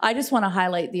 I just want to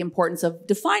highlight the importance of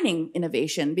defining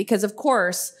innovation, because of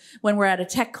course, when we're at a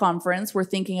tech conference, we're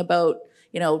thinking about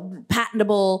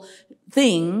patentable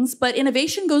things, but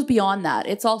innovation goes beyond that.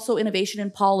 It's also innovation in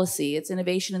policy, it's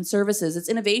innovation in services, it's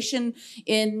innovation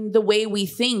in the way we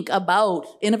think about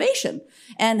innovation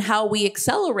and how we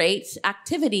accelerate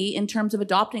activity in terms of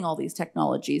adopting all these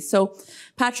technologies. So,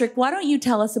 Patrick, why don't you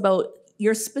tell us about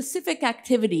your specific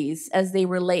activities as they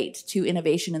relate to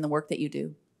innovation in the work that you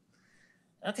do?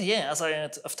 Okay, yeah, as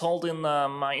I've told in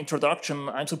my introduction,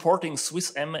 I'm supporting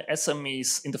Swiss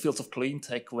SMEs in the fields of clean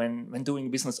tech when doing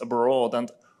business abroad.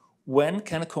 And when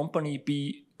can a company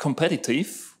be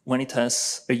competitive? When it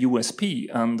has a USP.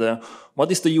 And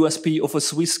what is the USP of a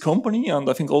Swiss company? And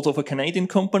I think also of a Canadian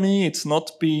company, it's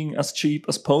not being as cheap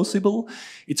as possible.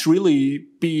 It's really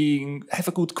have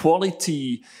a good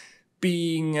quality,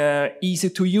 being easy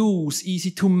to use,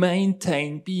 easy to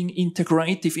maintain, being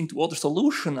integrative into other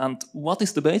solutions. And what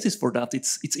is the basis for that?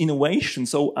 It's innovation.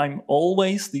 So I'm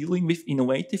always dealing with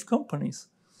innovative companies.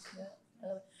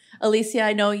 Alicia,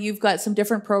 I know you've got some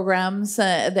different programs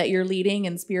that you're leading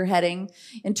and spearheading.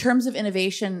 In terms of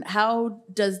innovation, how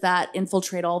does that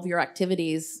infiltrate all of your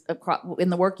activities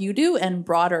in the work you do and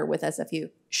broader with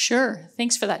SFU? Sure.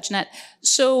 Thanks for that, Jeanette.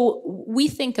 So we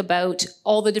think about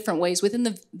all the different ways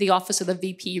within the Office of the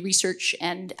VP Research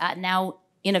and now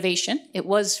Innovation. It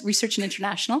was Research and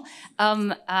International,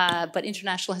 but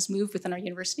International has moved within our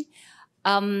university.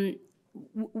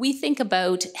 We think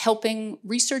about helping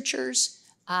researchers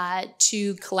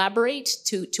to collaborate,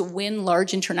 to win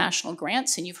large international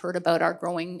grants. And you've heard about our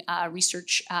growing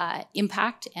research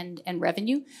impact and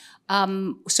revenue.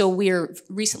 So we're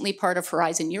recently part of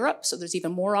Horizon Europe. So there's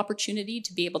even more opportunity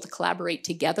to be able to collaborate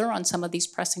together on some of these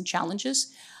pressing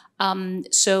challenges.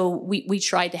 So we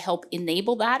try to help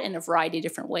enable that in a variety of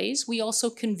different ways. We also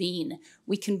convene.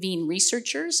 We convene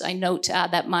researchers. I note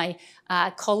that my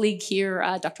colleague here,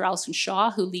 Dr. Alison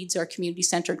Shaw, who leads our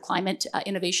community-centered climate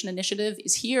innovation initiative,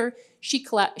 is here. She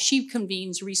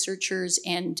convenes researchers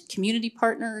and community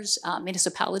partners,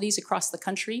 municipalities across the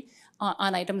country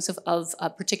on items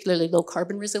of particularly low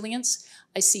carbon resilience.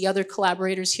 I see other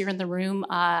collaborators here in the room,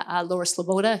 Laura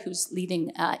Sloboda, who's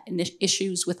leading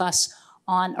initiatives with us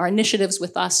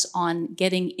on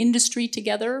getting industry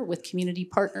together with community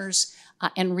partners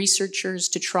and researchers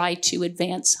to try to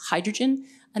advance hydrogen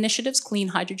initiatives, clean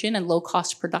hydrogen and low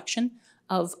cost production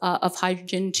of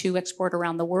hydrogen to export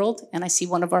around the world. And I see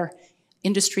one of our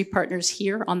industry partners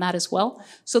here on that as well.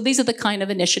 So these are the kind of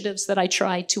initiatives that I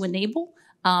try to enable.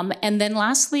 And then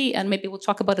lastly, and maybe we'll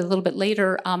talk about it a little bit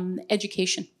later,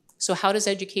 education. So how does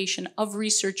education of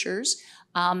researchers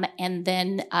and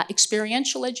then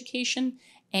experiential education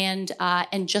and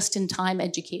just-in-time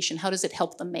education, how does it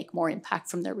help them make more impact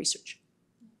from their research?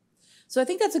 So I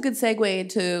think that's a good segue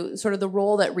into sort of the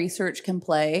role that research can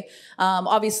play.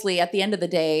 Obviously, at the end of the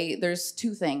day, there's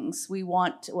two things. We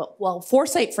want, well,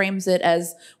 Foresight frames it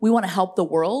as we want to help the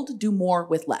world do more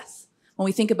with less. When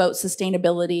we think about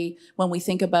sustainability, when we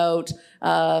think about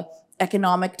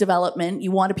economic development, you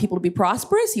want people to be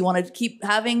prosperous, you want to keep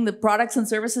having the products and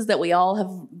services that we all have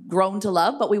grown to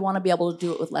love, but we want to be able to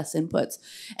do it with less inputs.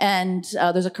 And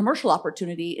there's a commercial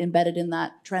opportunity embedded in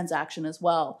that transaction as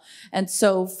well. And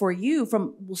so for you,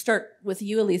 we'll start with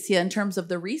you, Alicia, in terms of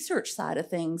the research side of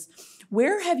things,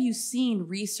 where have you seen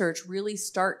research really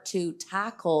start to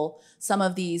tackle some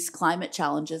of these climate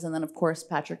challenges? And then, of course,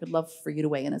 Patrick, I'd love for you to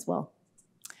weigh in as well.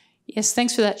 Yes,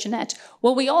 thanks for that, Jeanette.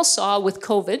 Well, we all saw with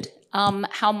COVID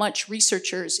how much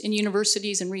researchers in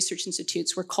universities and research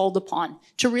institutes were called upon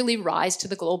to really rise to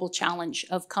the global challenge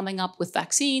of coming up with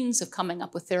vaccines, of coming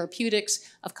up with therapeutics,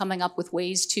 of coming up with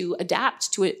ways to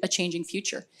adapt to a changing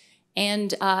future.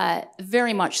 And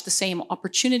very much the same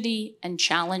opportunity and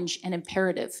challenge and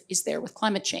imperative is there with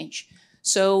climate change.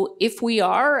 So if we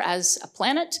are, as a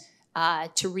planet,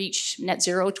 to reach net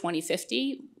zero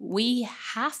 2050, we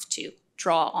have to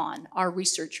draw on our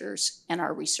researchers and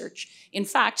our research. In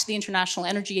fact, the International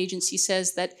Energy Agency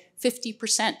says that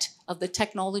 50% of the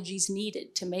technologies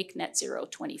needed to make net zero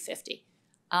 2050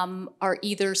 are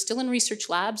either still in research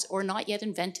labs or not yet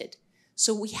invented.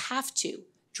 So we have to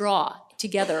draw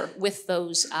together with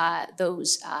those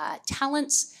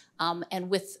talents and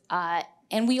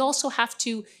we also have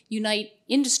to unite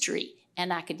industry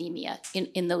and academia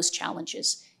in those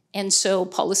challenges. And so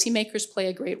policymakers play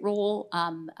a great role,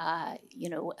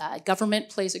 government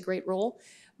plays a great role.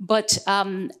 But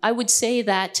I would say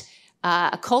that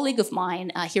a colleague of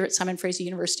mine here at Simon Fraser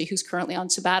University, who's currently on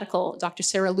sabbatical, Dr.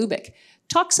 Sarah Lubick,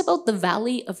 talks about the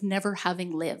valley of never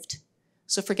having lived.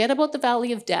 So forget about the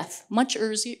valley of death. Much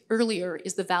earlier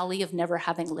is the valley of never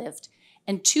having lived.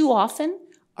 And too often,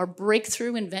 our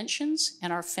breakthrough inventions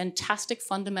and our fantastic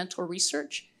fundamental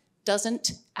research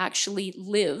doesn't actually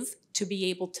live to be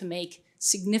able to make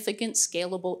significant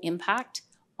scalable impact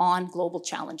on global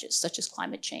challenges such as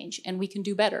climate change. And we can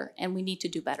do better, and we need to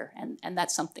do better. And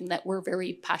that's something that we're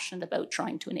very passionate about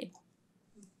trying to enable.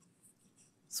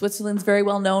 Switzerland's very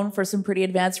well known for some pretty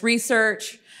advanced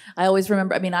research. I always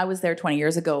remember, I was there 20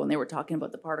 years ago when they were talking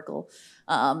about the particle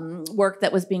work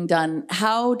that was being done.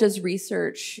 How does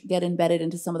research get embedded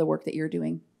into some of the work that you're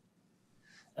doing?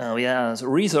 So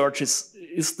research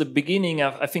is the beginning,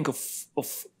 I think,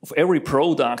 of every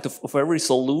product, of every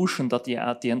solution that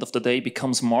at the end of the day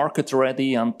becomes market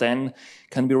ready and then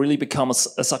can really become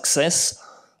a success.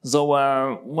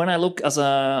 So when I look as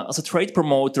a trade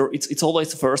promoter, it's always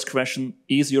the first question: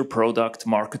 is your product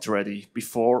market ready?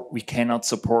 Before we cannot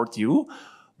support you.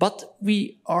 But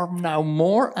we are now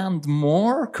more and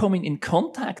more coming in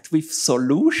contact with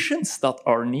solutions that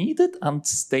are needed, and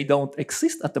they don't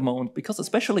exist at the moment, because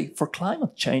especially for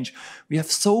climate change, we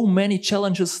have so many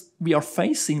challenges we are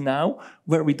facing now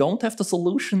where we don't have the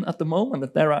solution at the moment.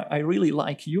 And there I really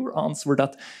like your answer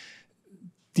that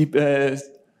the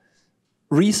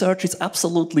research is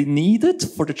absolutely needed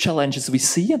for the challenges we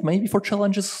see, and maybe for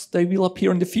challenges they will appear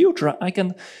in the future. I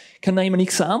can name an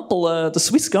example. The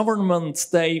Swiss government,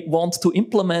 they want to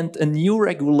implement a new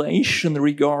regulation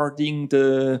regarding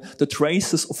the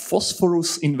traces of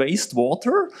phosphorus in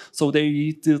wastewater. So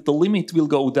the limit will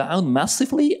go down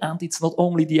massively, and it's not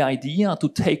only the idea to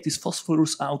take this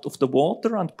phosphorus out of the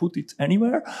water and put it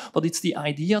anywhere, but it's the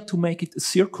idea to make it a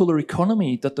circular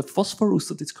economy, that the phosphorus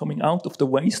that is coming out of the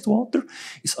wastewater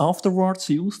is afterwards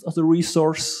used as a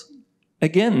resource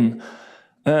again.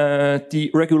 The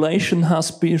regulation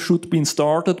should be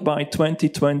started by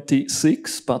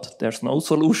 2026, but there's no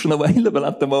solution available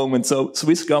at the moment. So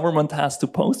Swiss government has to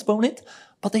postpone it.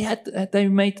 But they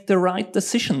made the right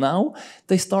decision now.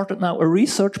 They started now a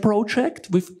research project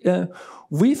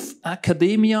with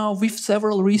academia, with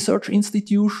several research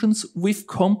institutions, with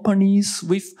companies,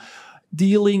 with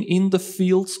dealing in the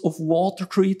fields of water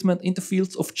treatment, in the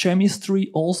fields of chemistry,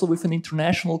 also with an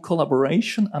international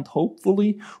collaboration, and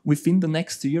hopefully within the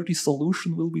next year this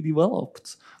solution will be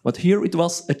developed. But here it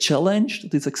was a challenge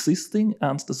that is existing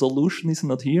and the solution is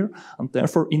not here, and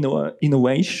therefore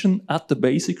innovation at the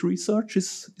basic research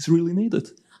is really needed.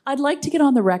 I'd like to get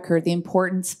on the record the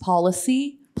importance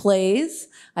policy plays.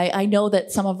 I know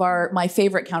that some of my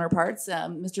favorite counterparts,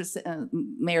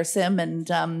 Mayor Sim and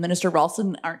Minister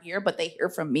Ralston aren't here, but they hear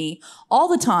from me all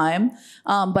the time.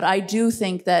 But I do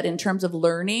think that in terms of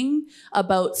learning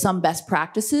about some best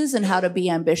practices and how to be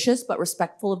ambitious but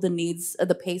respectful of the needs of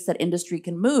the pace that industry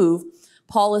can move,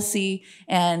 policy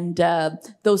and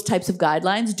those types of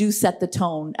guidelines do set the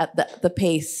tone at the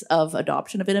pace of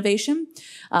adoption of innovation.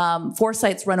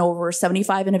 Foresight's run over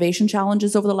 75 innovation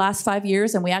challenges over the last 5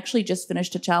 years, and we actually just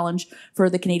finished a challenge for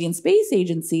the Canadian Space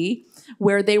Agency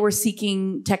where they were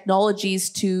seeking technologies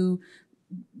to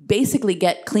basically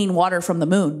get clean water from the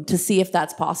moon to see if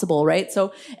that's possible, right?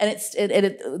 So,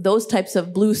 and those types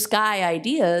of blue sky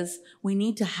ideas, we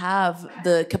need to have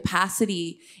the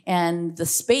capacity and the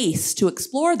space to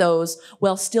explore those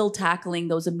while still tackling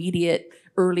those immediate,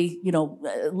 early,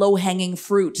 low-hanging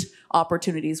fruit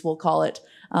opportunities, we'll call it,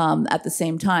 at the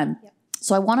same time. Yep.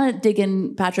 So I want to dig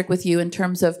in, Patrick, with you in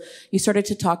terms of, you started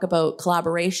to talk about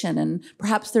collaboration, and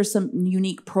perhaps there's some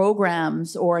unique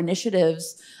programs or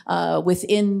initiatives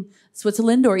within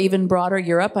Switzerland or even broader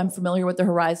Europe. I'm familiar with the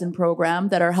Horizon program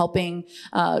that are helping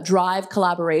drive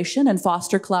collaboration and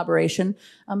foster collaboration.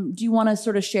 Do you want to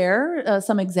sort of share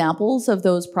some examples of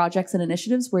those projects and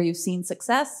initiatives where you've seen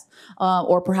success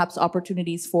or perhaps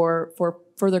opportunities for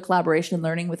further collaboration and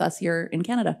learning with us here in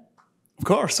Canada? Of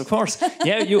course.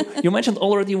 Yeah, you mentioned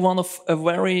already one of a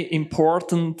very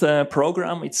important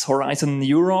program. It's Horizon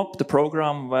Europe, the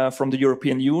program from the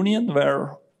European Union,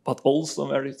 but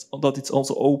it's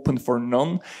also open for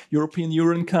non-European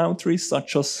Union countries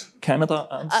such as Canada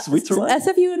and Switzerland.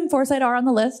 SFU and Foresight are on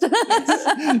the list.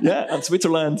 Yeah, and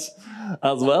Switzerland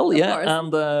as well. Yeah,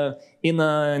 and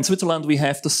in Switzerland we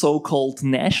have the so-called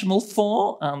National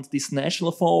Fonds, and this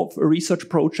National Fonds research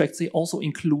projects, they also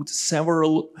include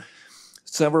several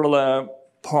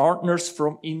partners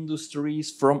from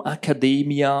industries, from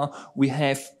academia. We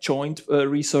have joint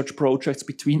research projects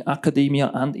between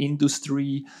academia and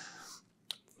industry,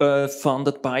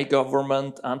 funded by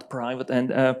government and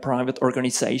private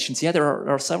organizations. Yeah, there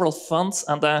are several funds,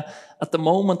 and at the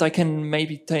moment I can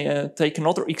maybe take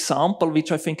another example,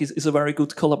 which I think is a very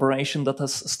good collaboration that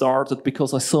has started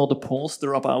because I saw the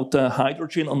poster about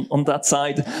hydrogen on that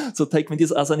side. So take me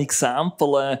this as an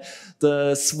example.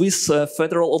 The Swiss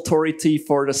Federal Authority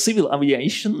for the Civil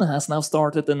Aviation has now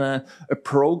started a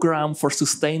program for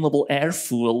sustainable air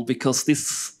fuel, because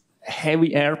this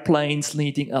heavy airplanes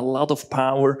needing a lot of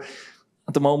power.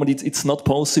 At the moment, it's not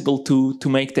possible to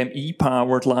make them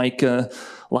e-powered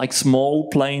like small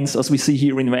planes, as we see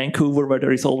here in Vancouver, where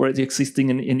there is already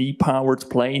existing an e-powered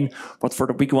plane. But for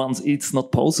the big ones, it's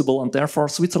not possible, and therefore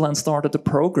Switzerland started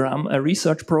a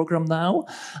research program now,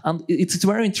 and it's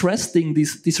very interesting.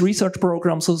 This research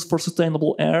program for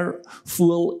sustainable air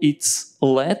fuel, it's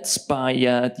led by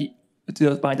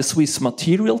the Swiss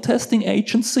Material Testing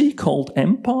Agency called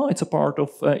EMPA. It's a part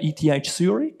of ETH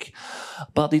Zurich,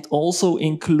 but it also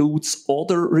includes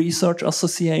other research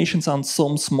associations and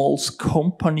some small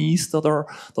companies that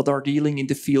are dealing in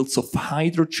the fields of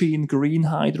hydrogen, green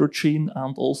hydrogen,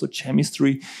 and also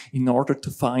chemistry in order to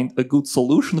find a good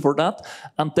solution for that.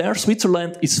 And there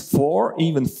Switzerland is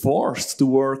even forced to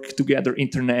work together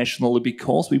internationally,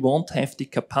 because we won't have the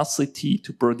capacity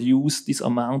to produce this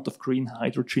amount of green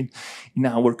hydrogen in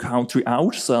our country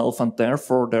ourselves, and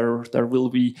therefore there will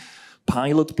be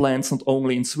pilot plants not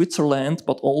only in Switzerland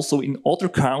but also in other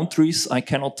countries. I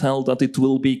cannot tell that it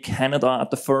will be Canada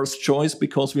at the first choice,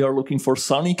 because we are looking for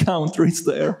sunny countries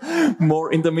there.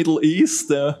 More in the Middle East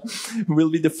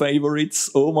will be the favorites.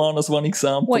 Oman as one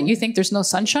example. What, you think there's no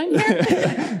sunshine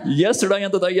here? Yesterday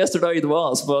and the day yesterday it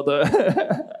was, but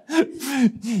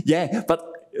yeah, but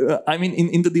I mean,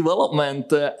 in the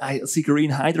development, I see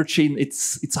green hydrogen,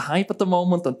 it's a hype at the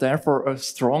moment, and therefore a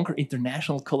stronger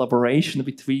international collaboration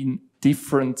between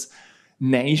different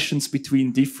nations,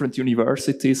 between different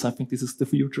universities. I think this is the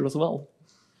future as well.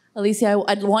 Alicia,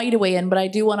 I'd want you to weigh in, but I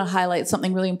do want to highlight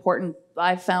something really important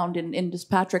I've found in just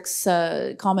Patrick's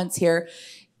comments here.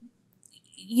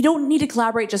 You don't need to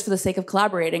collaborate just for the sake of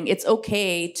collaborating. It's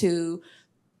okay to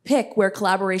pick where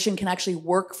collaboration can actually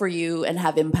work for you and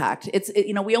have impact.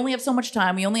 We only have so much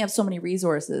time, we only have so many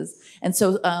resources. And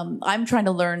so I'm trying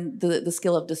to learn the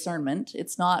skill of discernment.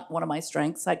 It's not one of my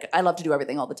strengths. I love to do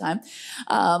everything all the time.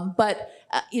 But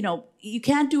you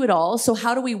can't do it all. So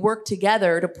how do we work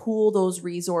together to pool those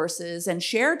resources and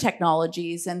share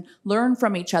technologies and learn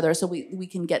from each other so we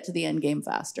can get to the end game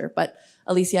faster? But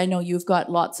Alicia, I know you've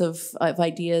got lots of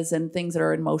ideas and things that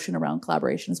are in motion around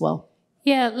collaboration as well.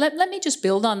 Yeah, let me just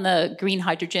build on the green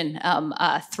hydrogen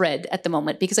thread at the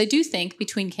moment, because I do think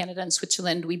between Canada and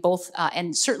Switzerland, we both,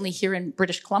 and certainly here in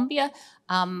British Columbia,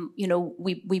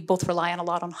 we both rely on a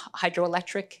lot on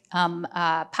hydroelectric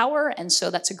power, and so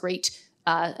that's a great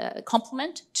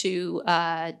complement to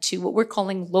what we're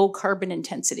calling low carbon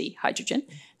intensity hydrogen.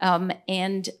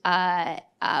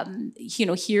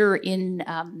 Here in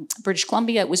British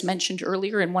Columbia, it was mentioned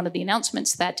earlier in one of the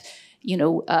announcements that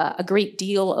a great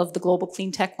deal of the Global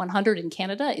Clean Tech 100 in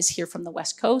Canada is here from the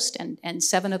West Coast, and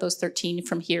 7 of those 13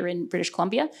 from here in British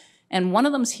Columbia. And one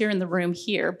of them's here in the room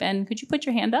here. Ben, could you put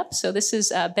your hand up? So this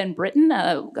is Ben Britton,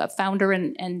 founder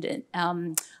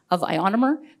of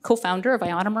Ionomer, co-founder of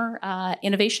Ionomer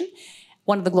Innovation,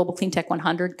 one of the Global Clean Tech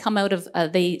 100.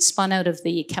 They spun out of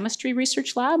the chemistry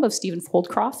research lab of Stephen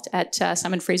Holdcroft at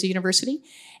Simon Fraser University.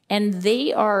 And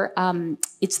they are,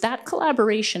 it's that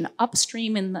collaboration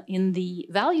upstream in the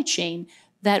value chain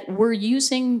that we're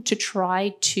using to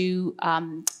try to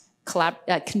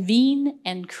convene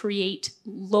and create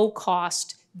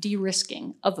low-cost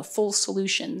de-risking of the full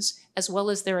solutions, as well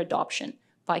as their adoption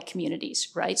by communities,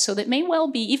 right? So that may well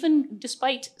be, even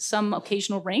despite some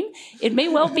occasional rain, it may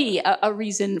well be a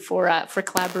reason for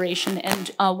collaboration.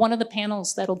 And one of the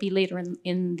panels that'll be later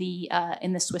in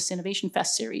the Swiss Innovation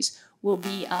Fest series will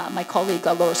be my colleague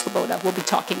Laura Sloboda will be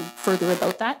talking further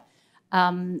about that.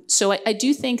 So I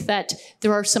do think that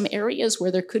there are some areas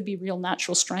where there could be real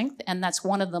natural strength, and that's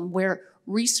one of them where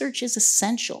research is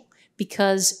essential,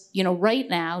 because right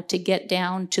now, to get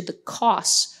down to the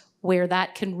costs where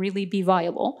that can really be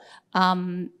viable,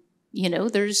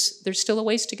 there's still a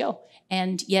ways to go.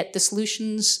 And yet the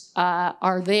solutions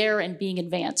are there and being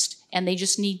advanced, and they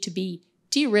just need to be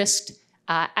de-risked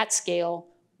at scale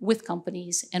with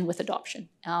companies and with adoption.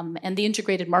 And the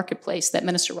integrated marketplace that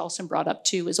Minister Ralston brought up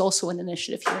too is also an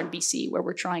initiative here in BC where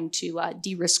we're trying to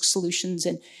de-risk solutions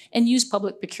and use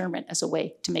public procurement as a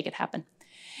way to make it happen.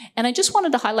 And I just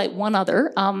wanted to highlight one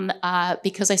other,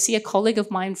 because I see a colleague of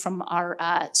mine from our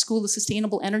School of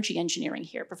Sustainable Energy Engineering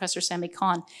here, Professor Sami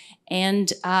Khan.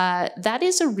 And that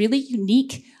is a really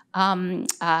unique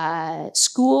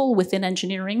school within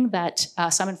engineering that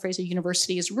Simon Fraser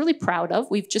University is really proud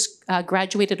of. We've just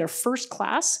graduated our first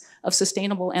class of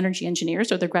sustainable energy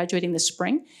engineers, or they're graduating this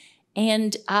spring.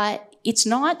 And it's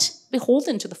not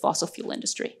beholden to the fossil fuel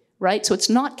industry, right? So it's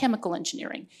not chemical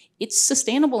engineering, it's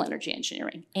sustainable energy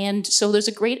engineering. And so there's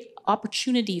a great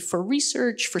opportunity for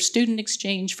research, for student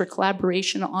exchange, for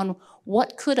collaboration on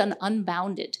what could an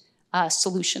unbounded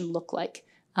solution look like.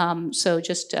 So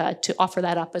just to offer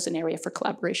that up as an area for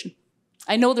collaboration.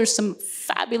 I know there's some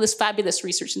fabulous, fabulous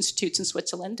research institutes in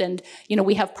Switzerland, and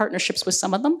we have partnerships with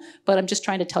some of them, but I'm just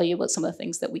trying to tell you about some of the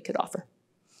things that we could offer.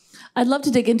 I'd love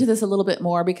to dig into this a little bit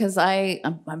more, because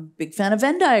I'm a big fan of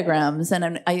Venn diagrams,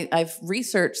 and I've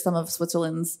researched some of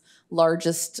Switzerland's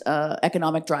largest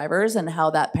economic drivers and how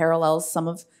that parallels some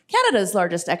of Canada's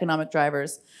largest economic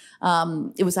drivers.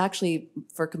 It was actually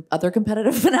for other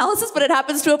competitive analysis, but it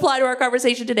happens to apply to our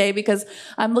conversation today, because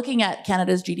I'm looking at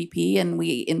Canada's GDP, and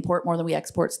we import more than we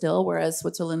export still, whereas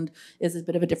Switzerland is a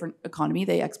bit of a different economy.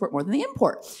 They export more than they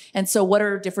import. And so what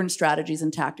are different strategies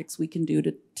and tactics we can do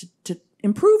to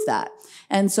improve that?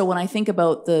 And so when I think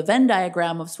about the Venn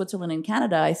diagram of Switzerland and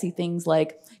Canada, I see things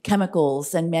like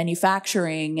chemicals and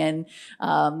manufacturing, and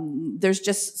there's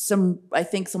just some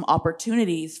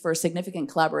opportunities for significant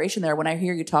collaboration there. When I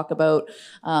hear you talk about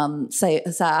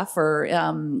SAF or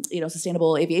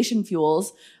sustainable aviation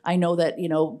fuels, I know that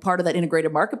part of that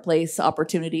integrated marketplace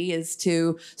opportunity is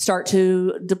to start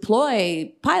to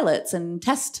deploy pilots and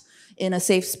test in a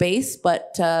safe space,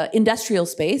 but industrial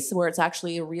space where it's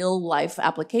actually a real life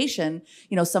application,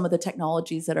 some of the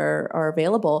technologies that are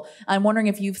available. I'm wondering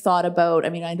if you've thought about,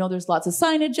 I know there's lots of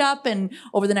signage up, and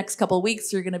over the next couple of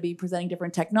weeks, you're going to be presenting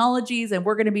different technologies, and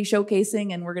we're going to be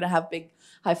showcasing, and we're going to have big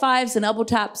high fives and elbow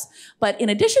taps. But in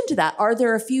addition to that, are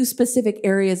there a few specific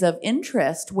areas of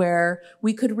interest where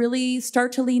we could really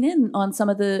start to lean in on some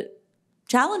of the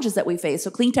challenges that we face?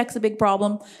 So clean tech's a big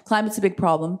problem, climate's a big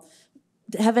problem.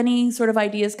 Have any sort of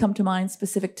ideas come to mind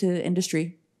specific to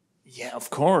industry? Yeah, of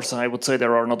course. I would say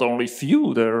there are not only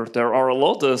few, there are a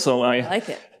lot. So I like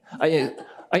it.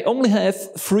 I only have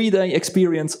 3-day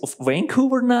experience of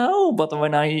Vancouver now, but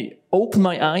when I open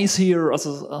my eyes here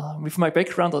with my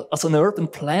background as an urban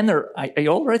planner, I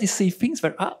already see things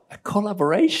where a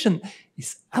collaboration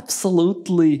is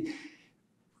absolutely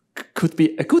could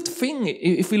be a good thing.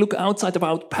 If we look outside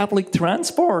about public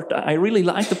transport, I really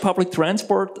like the public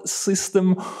transport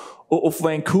system of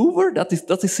Vancouver. That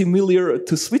is similar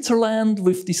to Switzerland,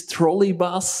 with these trolley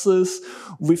buses,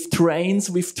 with trains,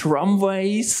 with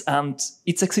tramways, and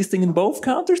it's existing in both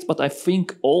countries. But I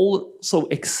think also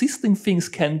existing things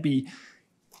can be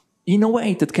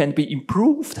innovated, can be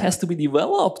improved, has to be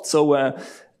developed. So a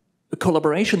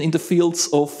collaboration in the fields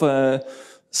of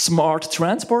smart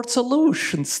transport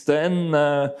solutions, then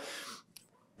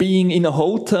being in a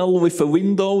hotel with a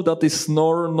window that is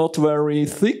not very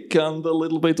thick and a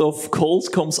little bit of cold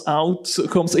comes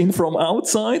in from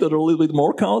outside, or a little bit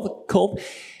more cold.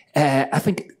 I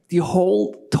think the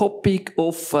whole topic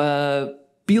of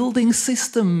building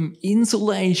system,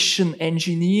 insulation,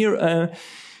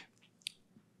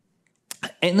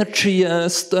 energy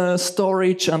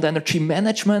storage and energy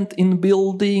management in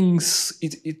buildings.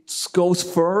 It goes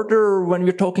further when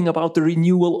we're talking about the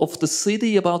renewal of the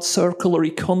city, about circular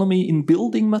economy in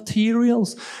building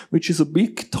materials, which is a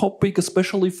big topic,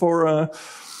 especially for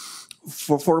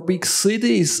big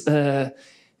cities. This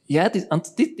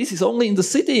is only in the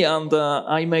city, and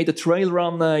I made a trail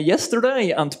run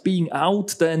yesterday, and being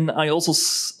out, then I also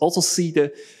see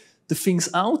the things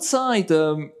outside.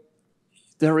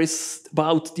 There is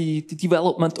about the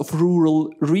development of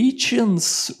rural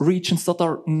regions that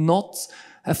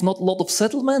have not a lot of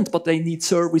settlement, but they need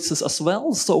services as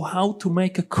well. So how to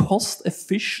make a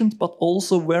cost-efficient, but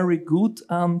also very good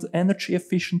and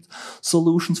energy-efficient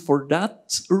solutions for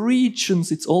that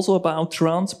regions. It's also about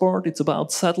transport, it's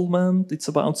about settlement, it's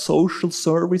about social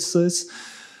services.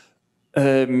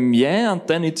 And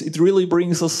then it really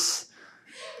brings us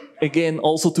again,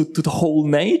 also to the whole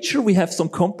nature. We have some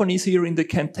companies here in the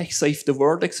Can Tech Save the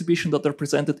World exhibition that are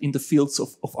presented in the fields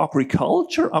of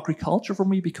agriculture. Agriculture for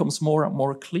me becomes more and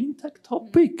more a clean tech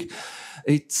topic.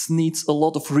 It needs a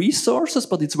lot of resources,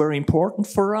 but it's very important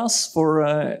for us,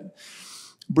 for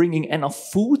bringing enough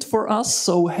food for us.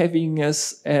 So having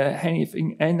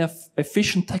enough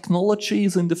efficient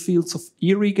technologies in the fields of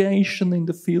irrigation, in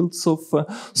the fields of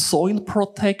soil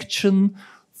protection,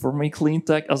 for me, clean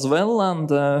tech as well. And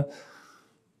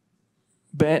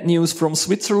bad news from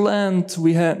Switzerland.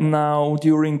 We had now,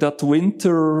 during that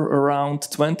winter, around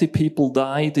 20 people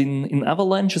died in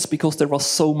avalanches because there was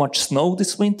so much snow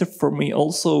this winter. For me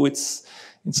also, it's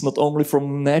not only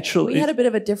from natural... We had a bit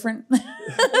of a different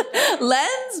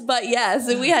lens, but yes,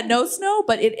 we had no snow,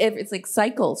 but it's like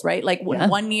cycles, right? Like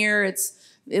one year it's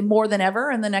more than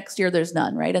ever, and the next year there's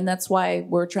none, right? And that's why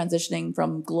we're transitioning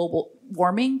from global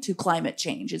warming to climate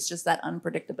change. It's just that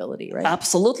unpredictability, right?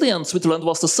 Absolutely, and Switzerland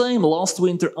was the same. Last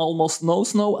winter, almost no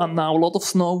snow, and now a lot of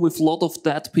snow with a lot of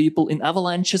dead people in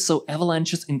avalanches. So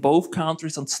avalanches in both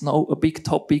countries, and snow, a big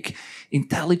topic.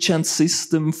 Intelligent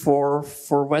system for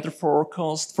weather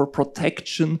forecast, for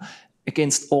protection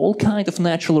against all kind of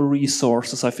natural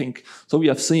resources, I think. So we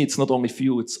have seen it's not only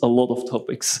few, it's a lot of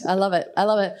topics. I love it. I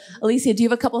love it. Alicia, do you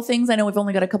have a couple of things? I know we've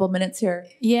only got a couple of minutes here.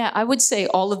 Yeah, I would say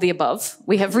all of the above.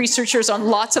 We have researchers on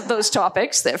lots of those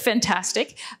topics. They're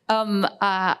fantastic.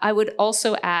 I would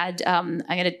also add, I'm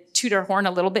going to toot our horn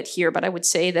a little bit here, but I would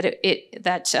say that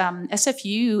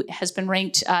SFU has been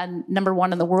ranked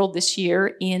 #1 in the world this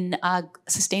year in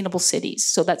sustainable cities.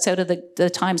 So that's out of the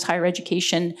Times Higher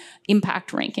Education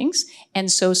Impact Rankings.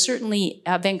 And so certainly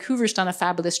Vancouver's done a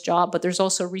fabulous job, but there's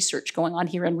also research going on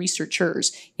here and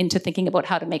researchers into thinking about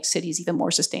how to make cities even more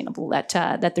sustainable,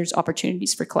 that there's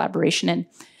opportunities for collaboration in.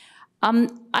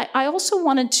 I also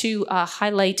wanted to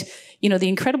highlight, the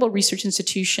incredible research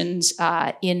institutions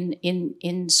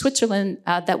in Switzerland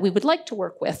that we would like to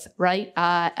work with, right,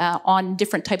 on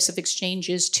different types of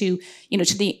exchanges to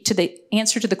the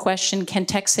answer to the question, can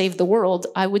tech save the world?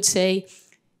 I would say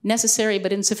necessary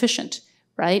but insufficient,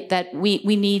 right? That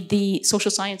we need the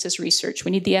social sciences research,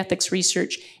 we need the ethics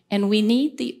research, and we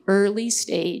need the early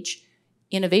stage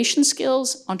innovation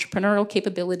skills, entrepreneurial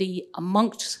capability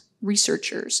amongst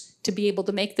researchers to be able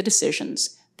to make the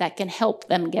decisions that can help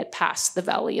them get past the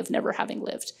valley of never having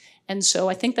lived. And so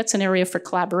I think that's an area for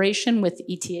collaboration with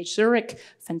ETH Zurich,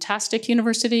 fantastic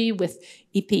university, with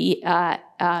EPFL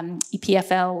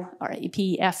or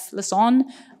EPF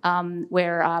Lausanne,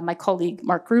 where my colleague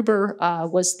Mark Gruber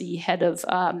was the head of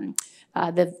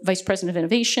the Vice President of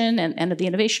Innovation and of the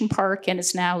Innovation Park, and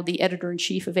is now the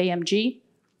Editor-in-Chief of AMJ.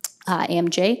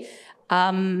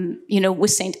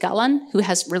 with St. Gallen, who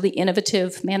has really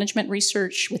innovative management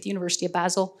research, with the University of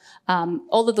Basel,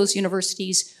 all of those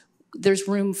universities, there's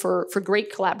room for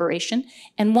great collaboration.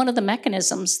 And one of the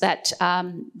mechanisms that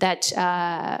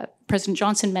President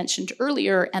Johnson mentioned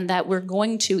earlier, and that we're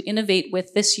going to innovate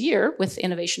with this year with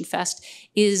Innovation Fest,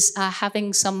 is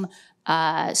having some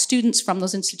students from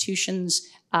those institutions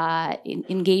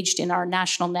engaged in our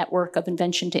national network of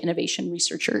invention to innovation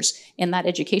researchers in that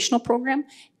educational program,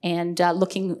 and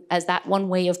looking as that one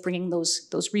way of bringing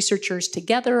those researchers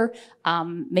together,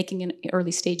 making an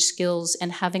early stage skills,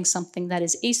 and having something that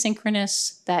is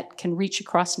asynchronous, that can reach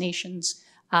across nations,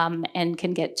 and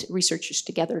can get researchers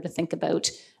together to think about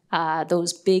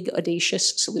those big,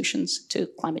 audacious solutions to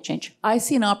climate change. I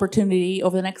see an opportunity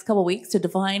over the next couple of weeks to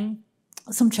define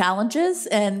some challenges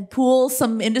and pool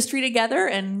some industry together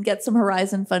and get some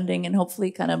Horizon funding and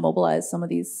hopefully kind of mobilize some of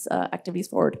these activities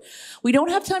forward. We don't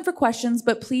have time for questions,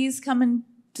 but please come in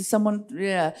to someone.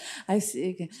 Yeah, I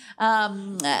see. Okay.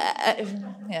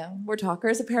 Yeah, we're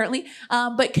talkers apparently.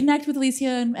 But connect with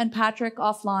Alicia and Patrick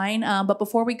offline. But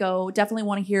before we go, definitely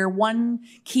want to hear one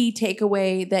key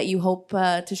takeaway that you hope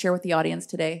to share with the audience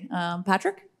today.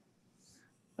 Patrick?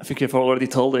 I think you've already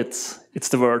told it. It's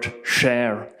the word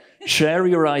share. Share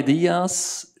your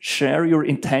ideas, share your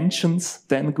intentions,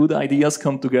 then good ideas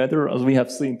come together, as we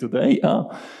have seen today.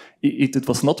 It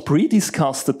was not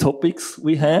pre-discussed, the topics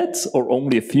we had, or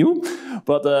only a few,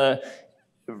 but the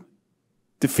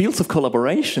fields of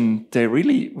collaboration, they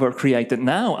really were created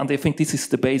now, and I think this is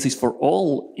the basis for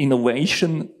all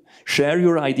innovation. Share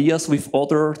your ideas with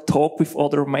others, talk with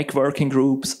others, make working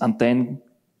groups, and then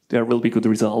there will be good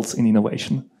results in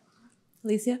innovation.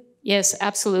 Alicia? Yes,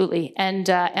 absolutely. And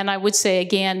I would say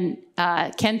again,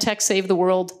 can tech save the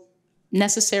world?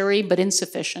 Necessary, but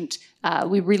insufficient.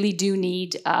 We really do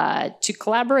need to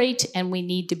collaborate, and we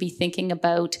need to be thinking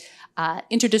about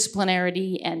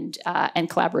interdisciplinarity and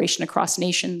collaboration across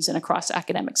nations and across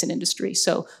academics and industry.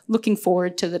 So looking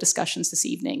forward to the discussions this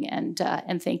evening, and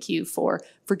thank you for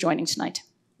joining tonight.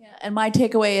 And my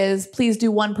takeaway is, please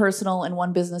do one personal and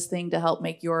one business thing to help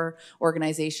make your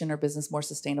organization or business more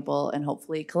sustainable, and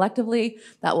hopefully collectively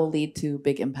that will lead to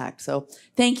big impact. So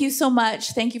thank you so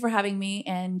much. Thank you for having me,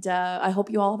 and I hope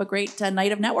you all have a great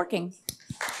night of networking.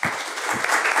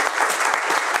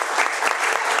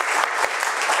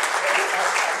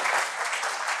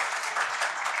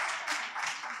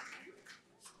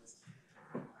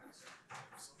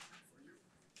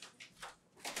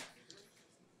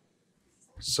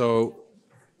 So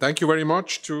thank you very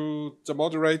much to the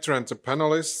moderator and the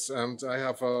panelists, and I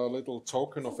have a little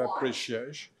token of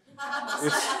appreciation.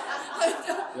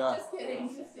 Yeah. Just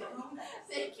kidding.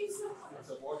 Thank you so much.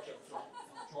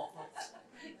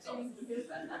 Thank you.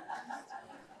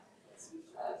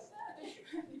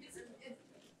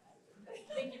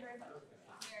 Thank you very much.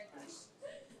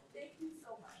 Thank you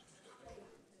so much.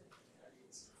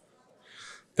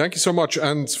 Thank you so much,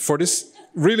 and for this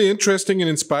really interesting and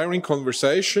inspiring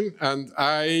conversation. And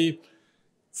I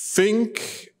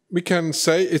think we can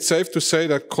say it's safe to say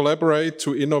that collaborate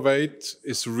to innovate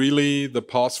is really the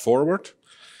path forward.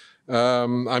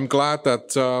 I'm glad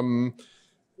that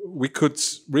we could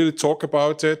really talk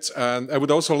about it. And I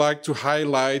would also like to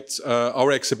highlight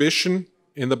our exhibition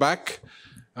in the back.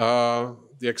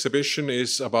 The exhibition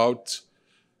is about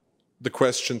the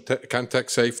question, can tech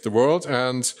save the world?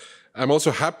 And I'm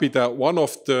also happy that one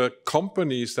of the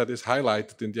companies that is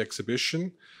highlighted in the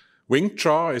exhibition,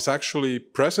 Wingtra, is actually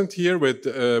present here with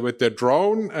their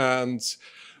drone, and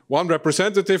one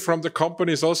representative from the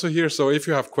company is also here. So if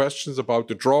you have questions about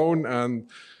the drone and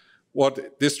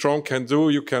what this drone can do,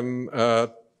 you can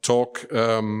talk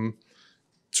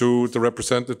to the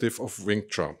representative of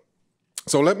Wingtra.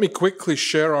 So let me quickly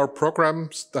share our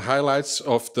programs, the highlights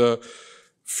of the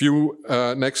few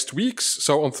next weeks.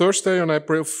 So on Thursday, on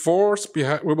April 4th,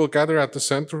 we will gather at the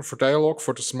Center for Dialogue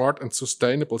for the Smart and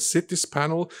Sustainable Cities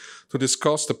panel to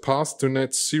discuss the path to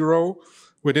net zero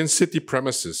within city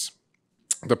premises.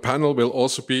 The panel will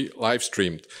also be live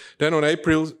streamed. Then on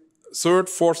April 3rd,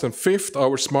 4th, and 5th,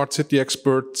 our smart city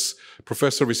experts,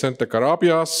 Professor Vicente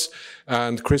Carabias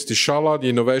and Christy Schalla, the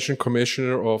Innovation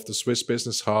Commissioner of the Swiss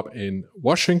Business Hub in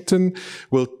Washington,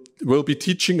 will be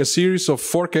teaching a series of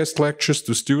 4 guest lectures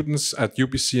to students at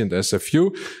UBC and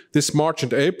SFU. This March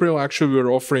and April, actually, we're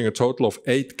offering a total of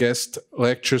 8 guest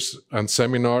lectures and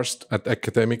seminars at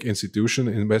academic institutions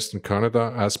in Western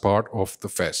Canada as part of the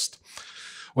fest.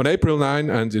 On April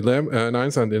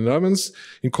 9th and 11th,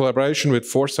 in collaboration with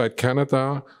Foresight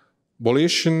Canada,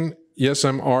 Volition,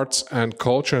 ESM Arts and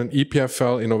Culture, and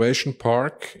EPFL Innovation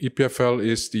Park. EPFL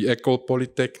is the École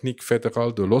Polytechnique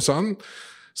Fédérale de Lausanne.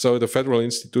 so the Federal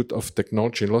Institute of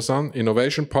Technology in Lausanne.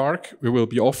 Innovation Park, we will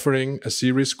be offering a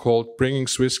series called Bringing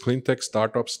Swiss Cleantech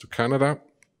Startups to Canada.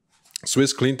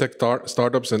 Swiss cleantech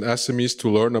startups and SMEs to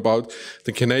learn about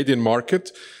the Canadian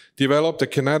market, developed a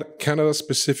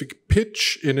Canada-specific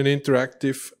pitch in an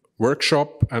interactive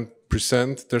workshop and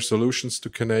present their solutions to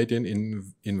Canadian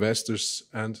investors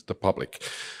and the public.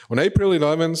 On April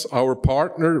 11th, our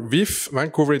partner, VIF,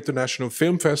 Vancouver International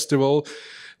Film Festival,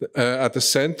 at the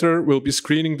center will be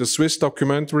screening the Swiss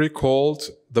documentary called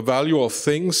The Value of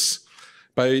Things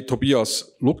by Tobias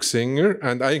Luxinger,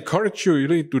 and I encourage you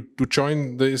really to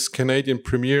join this Canadian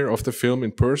premiere of the film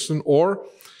in person or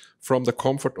from the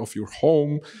comfort of your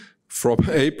home from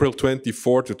April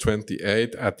 24 to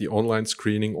 28 at the online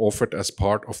screening offered as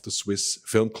part of the Swiss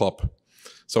Film Club.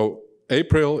 So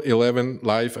April 11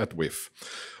 live at WIF.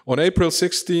 On April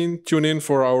 16, tune in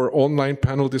for our online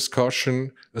panel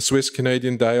discussion, a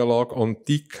Swiss-Canadian dialogue on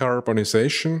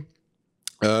decarbonization,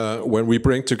 when we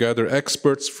bring together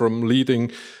experts from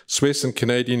leading Swiss and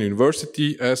Canadian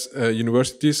universities,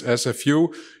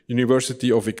 SFU,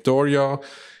 University of Victoria,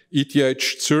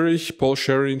 ETH Zurich, Paul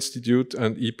Scherrer Institute,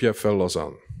 and EPFL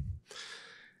Lausanne.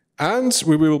 And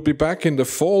we will be back in the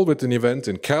fall with an event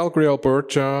in Calgary,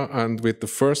 Alberta, and with the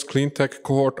first cleantech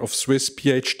cohort of Swiss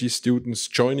PhD students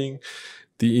joining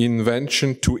the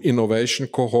Invention to Innovation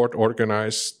cohort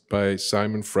organized by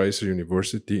Simon Fraser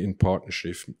University in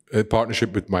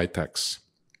partnership with MyTax.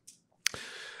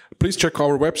 Please check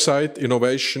our website,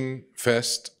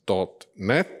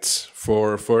 innovationfest.net,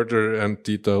 for further and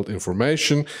detailed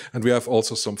information. And we have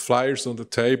also some flyers on the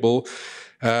table.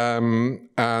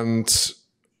 And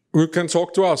you can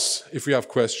talk to us if you have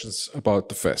questions about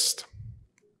the fest.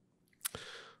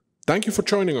 Thank you for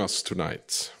joining us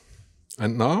tonight.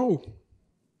 And now,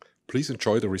 please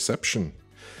enjoy the reception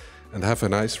and have a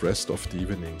nice rest of the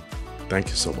evening. Thank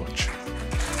you so much.